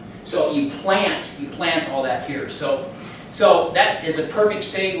on that. So you plant all that here. So that is a perfect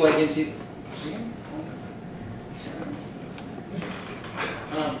segue into.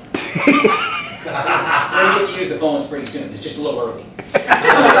 We're going to get to use the phones pretty soon. It's just a little early.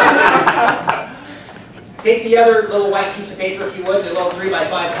 Take the other little white piece of paper, if you would, the little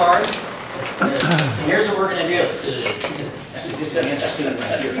 3x5 card. And here's what we're going to do. That's just an anti-student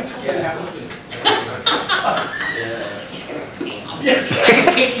right here. I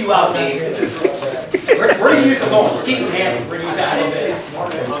can take you out, Dave. We're going to use the phones. We're keeping hands. We're going to use that a little bit.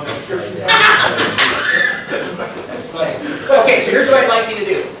 That's funny. Okay, so here's what I'd like you to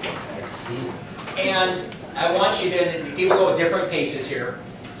do. And I want you to, people go at different paces here.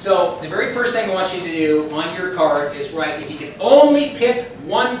 So the very first thing I want you to do on your card is write, if you can only pick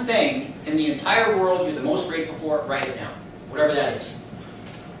one thing in the entire world you're the most grateful for, write it down. Whatever that is.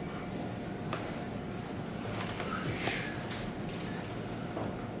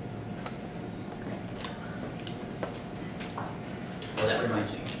 Well, that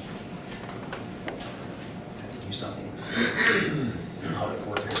reminds me. I have to do something out of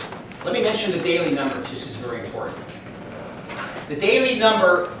order. Let me mention the daily numbers. This is very important. The daily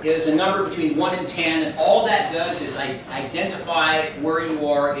number is a number between 1 and 10, and all that does is identify where you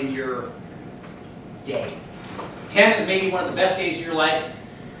are in your day. 10 is maybe one of the best days of your life,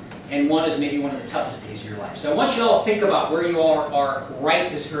 and 1 is maybe one of the toughest days of your life. So I want you all to think about where you are right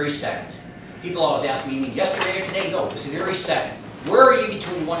this very second. People always ask me, you mean yesterday or today? No, this very second. Where are you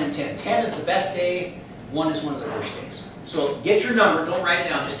between 1 and 10? 10 is the best day, 1 is one of the worst days. So get your number, don't write it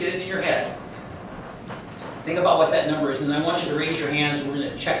down, just get it in your head. Think about what that number is, and I want you to raise your hands and we're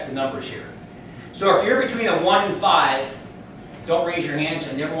going to check the numbers here. So if you're between a 1 and 5, don't raise your hand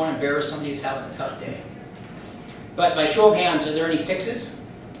because I never want to embarrass somebody who's having a tough day. But by show of hands, are there any 6s?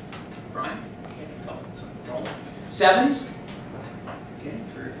 Brian? 7s? Okay,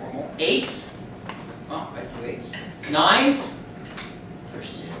 3 or 4 more. 8s? Oh, right, 2 8s. 9s?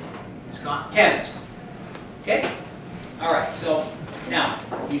 There's 2. Scott? 10s. Okay? All right, so now,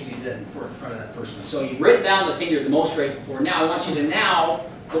 I usually do that in front of that first one. So you've written down the thing you're the most grateful for. Now I want you to now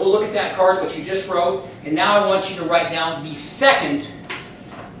go look at that card, what you just wrote, and now I want you to write down the second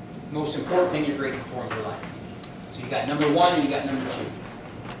most important thing you're grateful for in your life. So you got number 1 and you got number 2.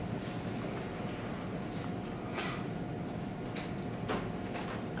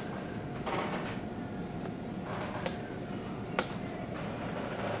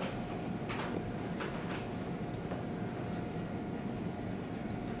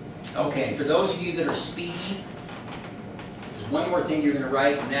 Okay, for those of you that are speedy, there's one more thing you're going to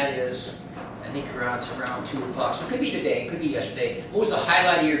write, and that is, I think around 2 o'clock. So it could be today, it could be yesterday. What was the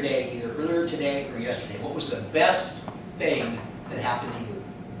highlight of your day, either earlier today or yesterday? What was the best thing that happened to you?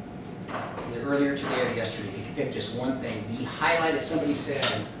 Either earlier today or yesterday, if you could pick just one thing, the highlight of somebody said,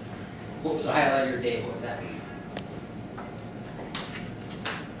 what was the highlight of your day, what would that be?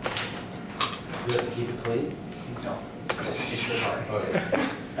 You have to keep it clean? No, it's just your heart.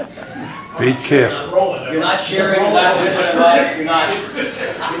 Be careful. You're not sharing, you're not living a life,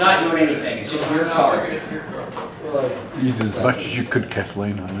 you're not doing anything, it's just your card. You did as much as you could,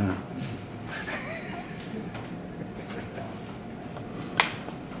 Kathleen, I know.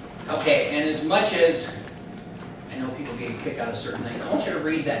 Okay, and as much as I know people get a kick out of certain things, I want you to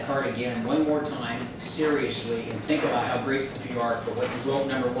read that card again one more time, seriously, and think about how grateful you are for what you wrote,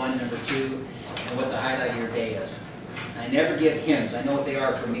 number 1, number 2, and what the highlight of your day is. And I never give hints, I know what they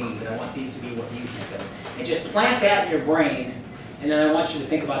are for me, but I want these to be what you think of. And just plant that in your brain, and then I want you to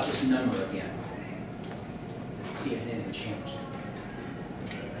think about this number again. See if anything changed.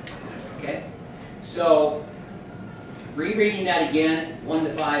 Okay? So, rereading that again, 1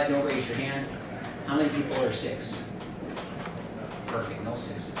 to 5, don't raise your hand. How many people are 6? Perfect, no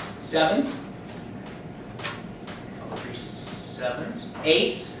 6s. 7s? Oh, 3 7s.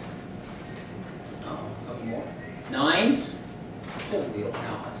 8s? Oh, a couple more. 9s? Holy old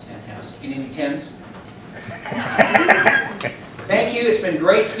cow, that's fantastic. And any 10s? Thank you, it's been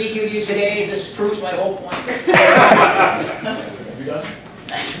great speaking with you today. This proves my whole point. Have you done?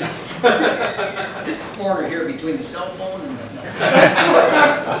 This corner here between the cell phone and the...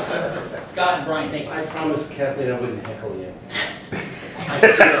 Scott and Brian, thank you. I promised Kathleen I wouldn't heckle you. I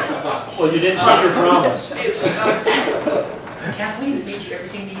see that's not possible. Well, you didn't keep your promise. Kathleen made you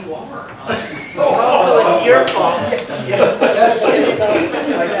everything that you are. So it's your fault. Just kidding.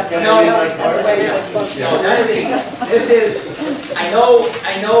 No, this is, I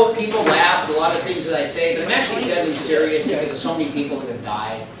know people laugh at a lot of things that I say, but I'm actually deadly serious because of so many people that have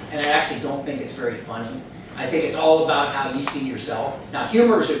died, and I actually don't think it's very funny. I think it's all about how you see yourself. Now,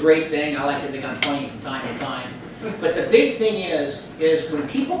 humor is a great thing. I like to think I'm funny from time to time. But the big thing is when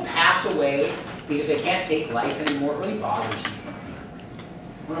people pass away because they can't take life anymore, it really bothers me.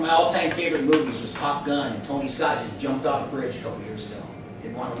 One of my all-time favorite movies was Top Gun, and Tony Scott just jumped off a bridge a couple years ago.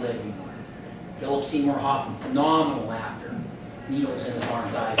 Didn't want to live anymore. Philip Seymour Hoffman, phenomenal actor. Needles in his arm,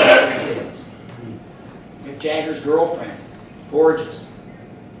 dies, 3 kids. Mick Jagger's girlfriend, gorgeous.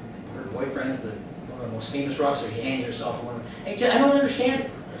 Her boyfriend's one of the most famous rock stars. She hangs herself on one. I don't understand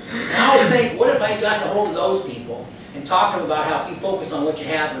it. And I always think, what if I got a hold of those people and talked to them about how if you focus on what you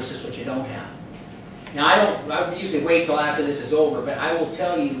have versus what you don't have. Now, I usually wait till after this is over, but I will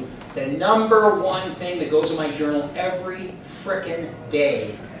tell you the number 1 thing that goes in my journal every frickin'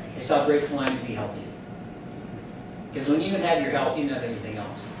 day is how grateful I am to be healthy. Because when you even have your health, you don't have anything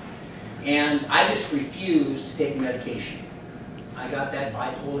else. And I just refuse to take medication. I got that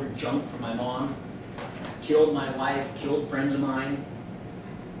bipolar junk from my mom, killed my wife, killed friends of mine.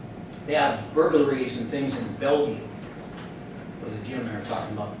 They have burglaries and things in Bellevue. There was a gym there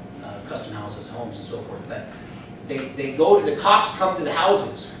talking about custom houses, homes, and so forth. But they go to the cops come to the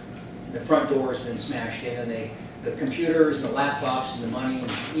houses. The front door has been smashed in, and the computers and the laptops and the money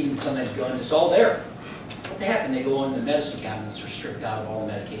and even sometimes guns. It's all there. What the heck? And they go in the medicine cabinets. They're stripped out of all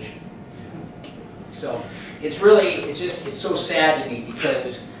the medication. So it's so sad to me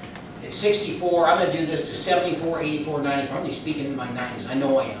because at 64, I'm going to do this to 74, 84, 94. I'm going to be speaking in my 90s. I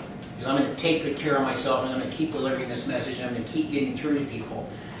know I am. Because I'm going to take good care of myself, and I'm going to keep delivering this message, and I'm going to keep getting through to people.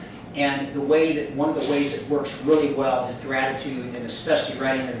 And one of the ways that works really well is gratitude, and especially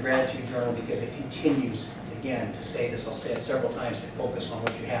writing in a gratitude journal, because it continues, again, to say this, I'll say it several times, to focus on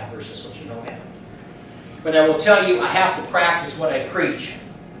what you have versus what you don't have. But I will tell you, I have to practice what I preach.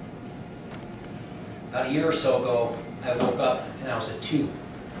 About a year or so ago, I woke up and I was a 2,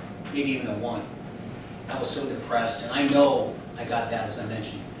 maybe even a 1. I was so depressed, and I know I got that, as I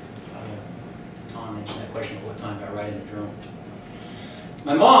mentioned. Tom mentioned that question all the time about writing the journal.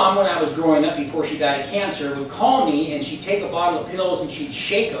 My mom, when I was growing up before she died of cancer, would call me and she'd take a bottle of pills and she'd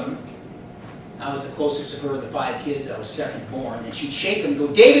shake them. I was the closest of her of the 5 kids. I was second born. And she'd shake them and go,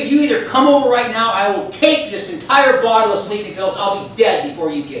 David, you either come over right now, I will take this entire bottle of sleeping pills. I'll be dead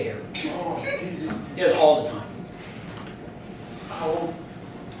before you get here. Did it all the time. How old?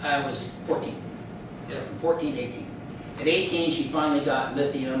 I was 14. Did it from 14 to 18. At 18, she finally got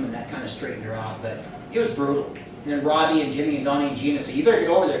lithium and that kind of straightened her out. But it was brutal. And then Robbie and Jimmy and Donnie and Gina said, you better get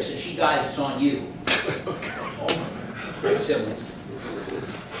over there, because if she dies, it's on you. Great siblings.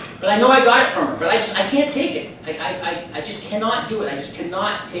 But I know I got it from her, but I can't take it. I just cannot do it. I just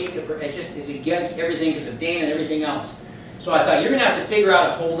cannot take it. It just is against everything because of Dana and everything else. So I thought, you're going to have to figure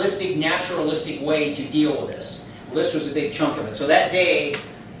out a holistic, naturalistic way to deal with this. Well, this was a big chunk of it. So that day,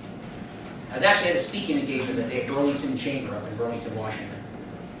 I was actually at a speaking engagement that day at Burlington Chamber up in Burlington, Washington.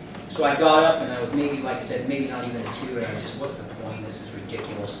 So I got up and I was maybe, like I said, maybe not even a 2, and I was just, what's the point? This is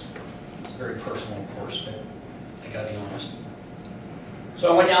ridiculous. It's very personal, of course, but I gotta be honest.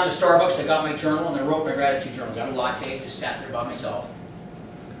 So I went down to Starbucks, I got my journal, and I wrote my gratitude journal. Got a latte, just sat there by myself.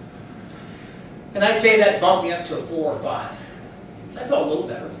 And I'd say that bumped me up to a 4 or 5. I felt a little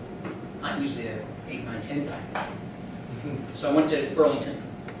better. I'm usually an 8, 9, 10 guy. So I went to Burlington.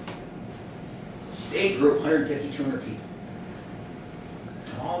 Big group, 150, 200 people.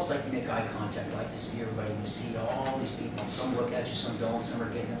 I always like to make eye contact. I like to see everybody. You see all these people. Some look at you, some don't, some are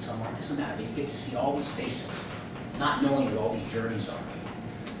getting it, some aren't. It doesn't matter, but you get to see all these faces, not knowing what all these journeys are.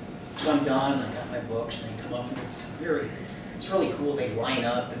 So I'm done, I got my books, and they come up, and it's really cool. They line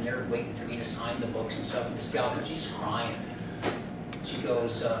up, and they're waiting for me to sign the books and stuff. And this gal comes, she's crying. She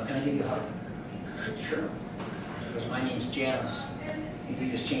goes, can I give you a hug? I said, sure. She goes, my name's Janice, and you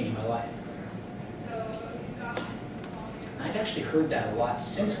just changed my life. And I've actually heard that a lot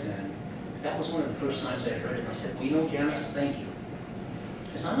since then. That was one of the first times I heard it, and I said, well, you know, Janice, thank you.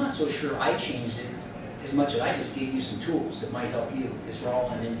 Because I'm not so sure I changed it as much as I just gave you some tools that might help you, because we're all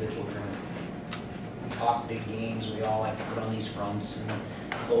on an individual journey. We talk big games, we all like to put on these fronts, and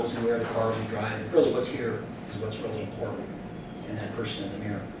the clothes we wear, the cars we drive, and really what's here is what's really important, and that person in the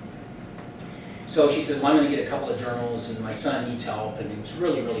mirror. So she said, well, I'm going to get a couple of journals, and my son needs help, and it was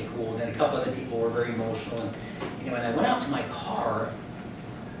really, really cool. And then a couple other people were very emotional, and when I went out to my car,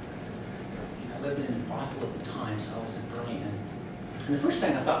 I lived in Bothell at the time, so I was in Burlington. And the first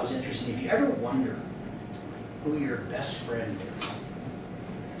thing I thought was interesting, if you ever wonder who your best friend is,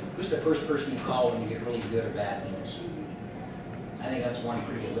 who's the first person you call when you get really good or bad news? I think that's one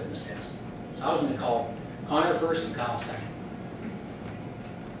pretty good litmus test. So I was going to call Connor first and Kyle second.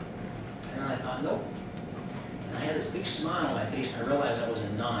 And I thought, nope. And I had this big smile on my face, and I realized I was a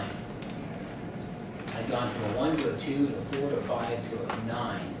 9. I'd gone from a 1 to a 2 to a 4 to a 5 to a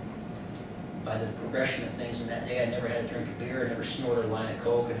 9 by the progression of things. And that day I never had a drink of beer, I never snorted a line of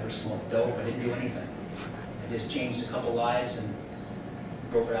coke, I never smoked dope, I didn't do anything. I just changed a couple lives and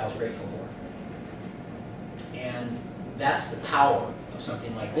broke what I was grateful for. And that's the power of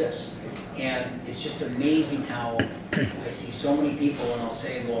something like this. And it's just amazing how I see so many people, and I'll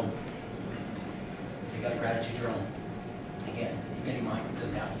say, well, they got a gratitude journal. Again, it can be mine, it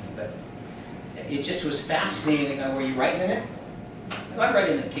doesn't have to be, but it just was fascinating. Were you writing in it? I write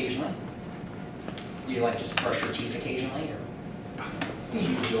in it occasionally. Do you like just brush your teeth occasionally? Or do you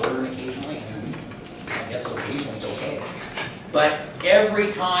use deodorant occasionally? I guess occasionally it's okay. But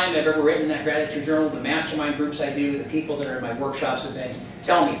every time I've ever written in that gratitude journal, the mastermind groups I do, the people that are in my workshops and things,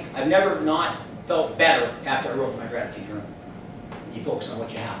 tell me, I've never not felt better after I wrote my gratitude journal. You focus on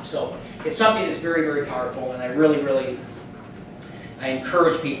what you have. So it's something that's very, very powerful, and I really, I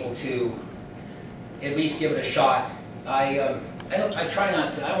encourage people to at least give it a shot. I try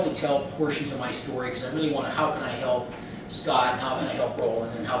not to, I only tell portions of my story because I really want to, how can I help Scott, and how can I help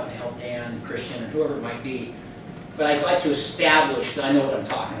Roland, and how can I help Dan, and Christian, and whoever it might be. But I'd like to establish that I know what I'm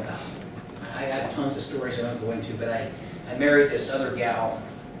talking about. I have tons of stories I don't go into, but I married this other gal.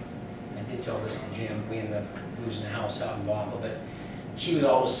 I did tell this to Jim. We ended up losing the house out in Bothell, but she was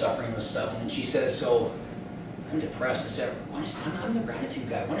always suffering with stuff. And then she says, so I'm depressed. I said, I'm the gratitude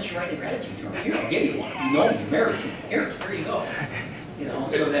guy. Why don't you write a gratitude journal? Here, I'll give you one. You know me, married me. Here you go. You know,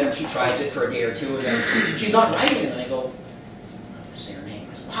 so then she tries it for a day or two, and then she's not writing it. And I go, I'm not going to say her name.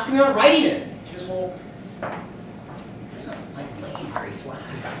 I said, well, how come you're not writing it? She goes, well,